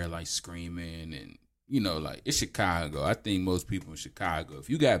you hear like screaming and. Like it's Chicago. I think most people in Chicago, if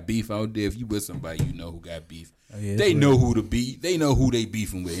you got beef out there, if you with somebody you know who got beef, they know who to beat. They know who they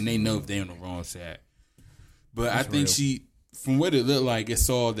beefing with, and they know if they're on the wrong side. But I think from what it looked like, it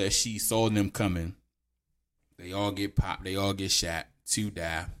saw that she saw them coming. They all get popped. They all get shot. 2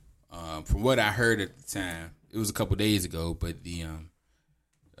 die. From what I heard at the time, it was a couple days ago, but the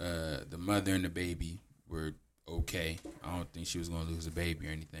mother and the baby were okay. I don't think she was going to lose a baby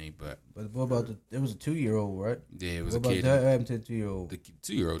or anything, but what about it was a 2-year-old, right? Yeah, it was what a about kid. What happened to the 2-year-old? The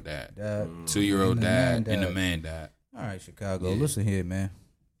 2-year-old died. And 2-year-old the died, man and the died. man died. All right, Chicago. Listen here, man.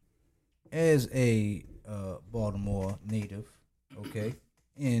 As a Baltimore native, okay,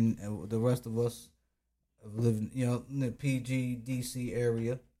 and the rest of us living, in the PG DC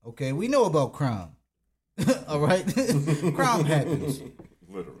area, okay, we know about crime. All right, crime happens,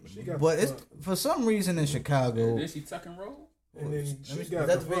 Literally. but it's for some reason in Chicago. Did she tuck and roll? And then she Is got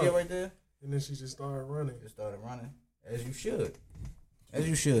that the the video fuck. right there? And then she just started running. Just started running, as you should. As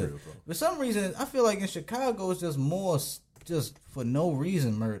you should. For some reason, I feel like in Chicago, it's just more just for no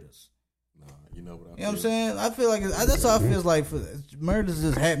reason murders. Nah, you know what You know what I'm saying? I feel like that's how it feels like. Murders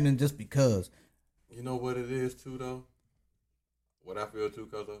just happening just because. You know what it is too, though. What I feel too,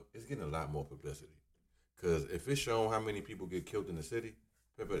 cause it's getting a lot more publicity. Cause if it's shown how many people get killed in the city,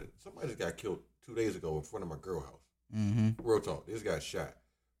 but somebody just got killed 2 days ago in front of my girl house. Mm-hmm. Real talk, this got shot,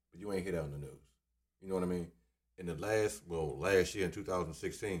 but you ain't hear that on the news. You know what I mean? In the last year in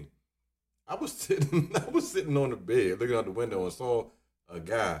 2016, I was sitting on the bed looking out the window and saw a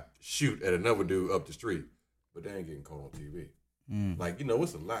guy shoot at another dude up the street, but they ain't getting caught on TV. Like,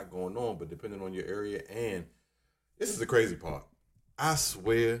 it's a lot going on, but depending on your area, and this is the crazy part. I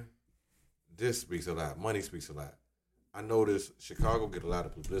swear, this speaks a lot. Money speaks a lot. I notice Chicago get a lot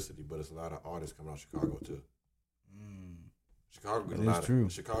of publicity, but it's a lot of artists coming out of Chicago too.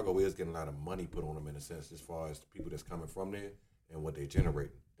 Chicago is getting a lot of money put on them in a sense, as far as the people that's coming from there and what they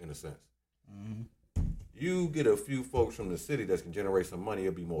generate in a sense. You get a few folks from the city that can generate some money,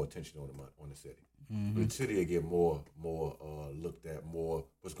 it'll be more attention on the city. The city will get more looked at, more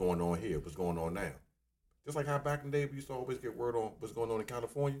what's going on here, what's going on now. Just like how back in the day we used to always get word on what's going on in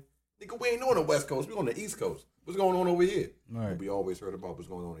California. Nigga, we ain't on the West Coast, we on the East Coast. What's going on over here? Right. We always heard about what's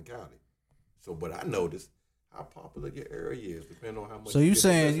going on in Cali. So, but I noticed how popular your area is, depending on how much. So you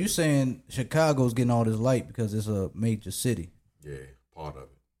saying Chicago's getting all this light because it's a major city? Yeah, part of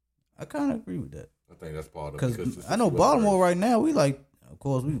it. I kind of agree with that I think that's part of it. because I know Baltimore right now. We of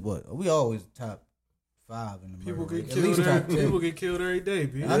course we always top 5 in the People murder get rate. At killed. least top 10. People get killed every day.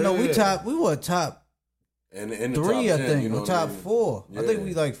 B. I know we were top And in the 3, top I 10, think, you know or what top I mean? 4. I think Yeah.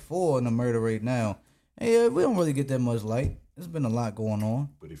 we like 4 in the murder rate now. And yeah, we don't really get that much light. There's been a lot going on.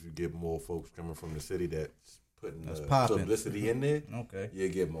 But if you get more folks coming from the city that's putting That's the popping. publicity in there, Okay. you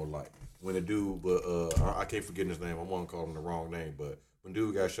get more light. When a dude, but I can't forget his name. I want to call him the wrong name, but when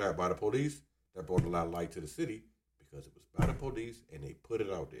dude got shot by the police, that brought a lot of light to the city because it was by the police and they put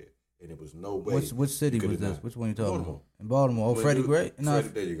it out there, and it was no way. Which city you was could've this? done. Which one you talking Baltimore. about? In Baltimore. Oh, When Freddie dude- Gray? No, Freddie,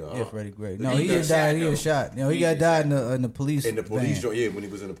 there you go. Yeah, Freddie Gray. But No, he he got didn't die. shot, He though. was shot. You know, he He got got died shot. in the police. In the police van. truck, yeah, when he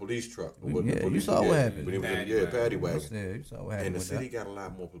was in the police truck. When the Yeah, you police- saw what happened. When he was in, Paddy paddy wagon. wagon. Yeah, you saw what And happened the with city that. got a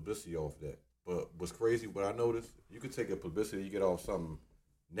lot more publicity off that. But what's crazy, what I noticed, you could take a publicity, you get off something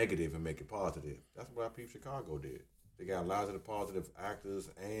negative and make it positive. That's what I peeped Chicago did. They got lots of the positive actors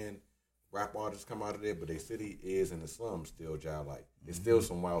and rap artists come out of there, but their city is in the slums still jive like. There's still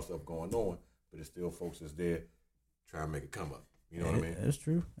some wild stuff going on, but there's still folks that's there trying to make it come up. You know what I mean? That's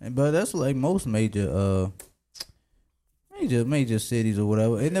true. But that's like most major cities or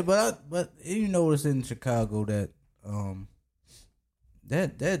whatever. And then, but you notice in Chicago that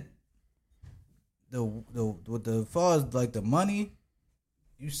with the far as like the money,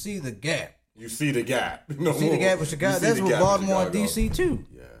 you see the gap. You see the gap. No See the more. gap with Chicago. You see that's the what gap with Baltimore and Chicago. DC too.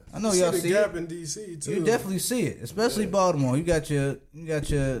 Yes. I know You y'all see the see gap it. in DC too. You definitely see it, especially Baltimore. You got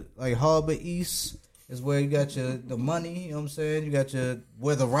your like Harbor East is where you got the money. You know what I'm saying? You got your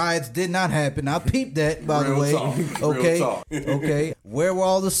where the riots did not happen. I peeped that by the Real way. talk. Real Okay, talk. okay. Where were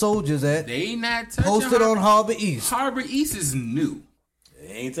all the soldiers at? They not touching Posted on Harbor East. Harbor East is new. They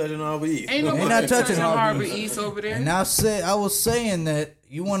ain't touching Harbor East. Ain't nobody not touching touching Harbor Harbor East. East over there. And I was saying that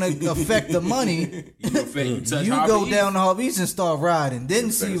you want to affect the money. you touch You Harbor go East? down to Harbor East and start riding. Then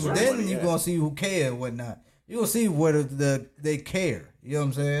money, you gonna see who care and whatnot. You gonna see where they care. You know what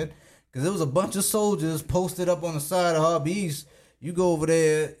I'm saying? Because there was a bunch of soldiers posted up on the side of Harbor East. You go over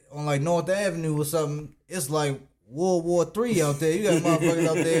there on like North Avenue or something. It's like World War III out there. You got motherfuckers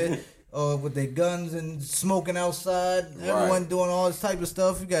out there with their guns and smoking outside. Everyone doing all this type of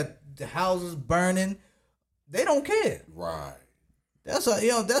stuff. You got the houses burning. They don't care. Right. That's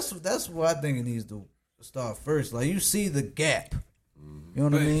that's what I think it needs to start first. Like you see the gap. You know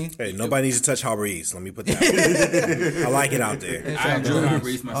what I mean? Hey, nobody needs to touch Harbor East. Let me put that. I like it out there. I enjoy Harbor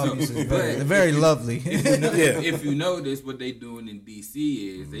East myself. Obviously, But they're very lovely. if you notice, what they doing in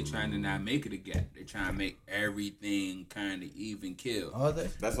DC is they trying to not make it a gap. They trying to make everything kind of even kill. Are they?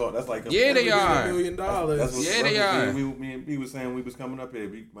 That's all. That's like Yeah, they are. $1 million. That's what, Yeah, they that's what are. Me and B was saying we was coming up here.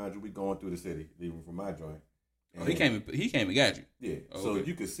 Mind you, we going through the city, leaving from my joint. Oh, he came and got you. Yeah. Oh, So okay.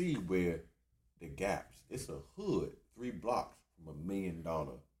 you could see where the gaps. It's a hood, 3 blocks from $1 million.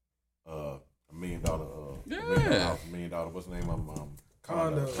 $1 million house, $1 million. What's the name of them?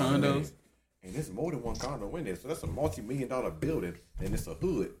 Condos. And there's more than one condo in there, so that's a multi-million-dollar building, and it's a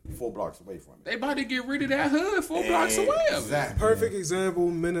hood 4 blocks away from it. They about to get rid of that hood 4 blocks away. Exactly. Perfect example.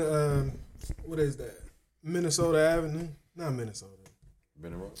 What is that? Minnesota Avenue, not Minnesota.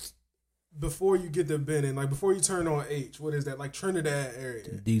 Been around. Before you get to Benton, like before you turn on H, what is that? Like Trinidad area.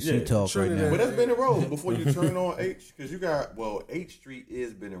 DC talk right Trinidad. now. But that's Benning Road before you turn on H, because you got H Street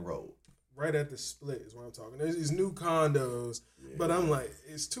is Benning Road. Right at the split is what I'm talking. There's these new condos, but I'm like,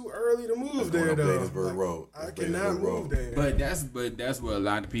 it's too early to move there going though. up Bladensburg Like, Road. I That's cannot Bladensburg move Road. there. But that's where a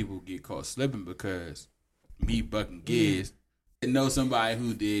lot of people get caught slipping because me, Buck, and Giz know somebody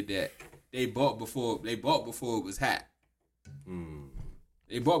who did that. They bought before it was hot.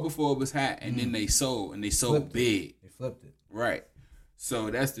 They bought before it was hot, and then they sold, and they sold Flipped it. big. They flipped it. Right. So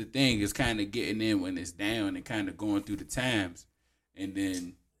that's the thing, is kind of getting in when it's down and kind of going through the times, and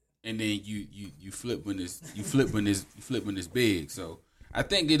then you flip when it's big. So I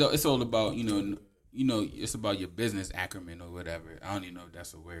think it's all about it's about your business acumen or whatever. I don't even know if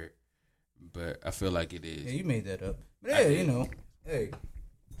that's a word, but I feel like it is. Yeah, you made that up. But yeah, hey,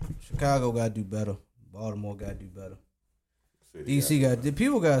 Chicago got to do better. Baltimore got to do better. DC the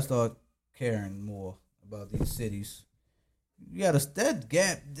people got to start caring more about these cities. You got to that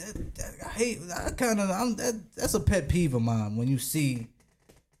gap. That's a pet peeve of mine when you see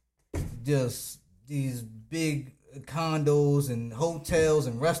just these big condos and hotels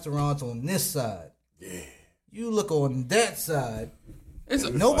and restaurants on this side. Yeah, you look on that side.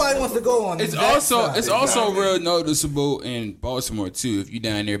 Nobody wants to go on. It's that also side. it's also real noticeable in Baltimore too. If you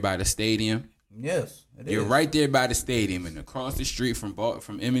down there by the stadium, yes, you're right there by the stadium, and across the street from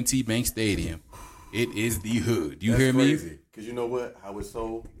M&T Bank Stadium, it is the hood. You hear me? Because you know what? How it's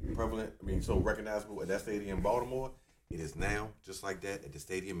so prevalent. I mean, so recognizable at that stadium in Baltimore. It is now just like that at the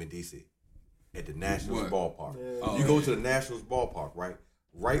stadium in DC, at the Nationals ballpark. You go to the Nationals ballpark, right?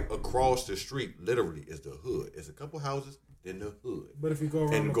 Right across the street, literally, is the hood. It's a couple houses, then the hood. But if you go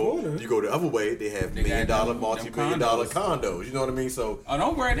around the corner, you go the other way, they have They got $1 million, them multi-million dollar condos. You know what I mean? So, Oh,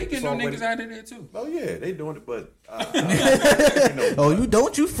 don't worry, they getting So them when- niggas out of there too. oh yeah, they doing it, but Oh, you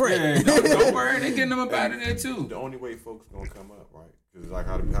don't you fret. Yeah, don't worry, they getting them up out of there too. the only way folks gonna come up, right? Because like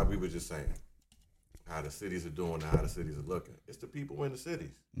how we were just saying, how the cities are doing, how the cities are looking. It's the people in the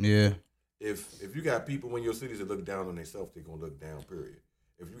cities. Yeah. If you got people in your cities that look down on themselves, they're gonna look down. Period.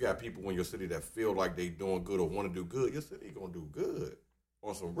 If you got people in your city that feel like they doing good or want to do good, your city gonna do good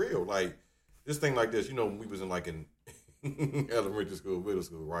on some real. Like this thing like this. You know, when we was in like in elementary school, middle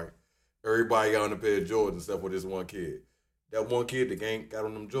school, right? Everybody got on a pair of Jordans except for this one kid. That one kid that ain't got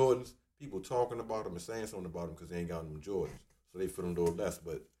on them Jordans, people talking about him and saying something about him because they ain't got on them Jordans. So they feel them a little less.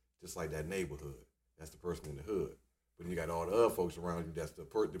 But just like that neighborhood, that's the person in the hood. But you got all the other folks around you, that's the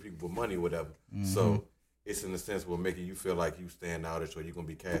people with money or whatever. So it's in a sense will making you feel like you stand out or you're going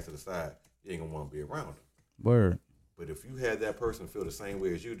to be cast to the side. You ain't going to want to be around them. Word. But if you had that person feel the same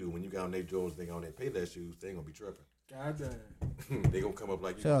way as you do, when you got on their Jordans, they got on their Payless shoes, they ain't going to be tripping. goddamn, They going to come up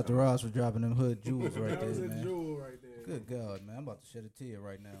like you. Shout out to Ross for dropping them hood jewels right that was there, a man. jewel right there. Good God, man. I'm about to shed a tear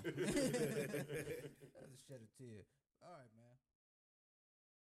right now. About to shed a tear. All right, man.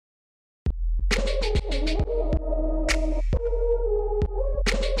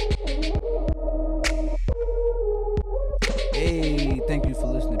 Hey, thank you for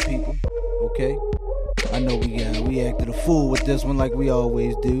listening, people. Okay, I know we acted a fool with this one like we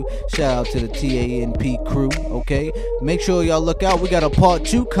always do. Shout out to the TANP crew. Okay, make sure y'all look out. We got a part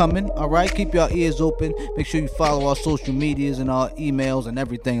 2 coming. All right, keep your ears open. Make sure you follow our social medias and our emails and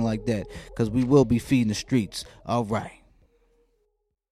everything like that, because we will be feeding the streets. All right.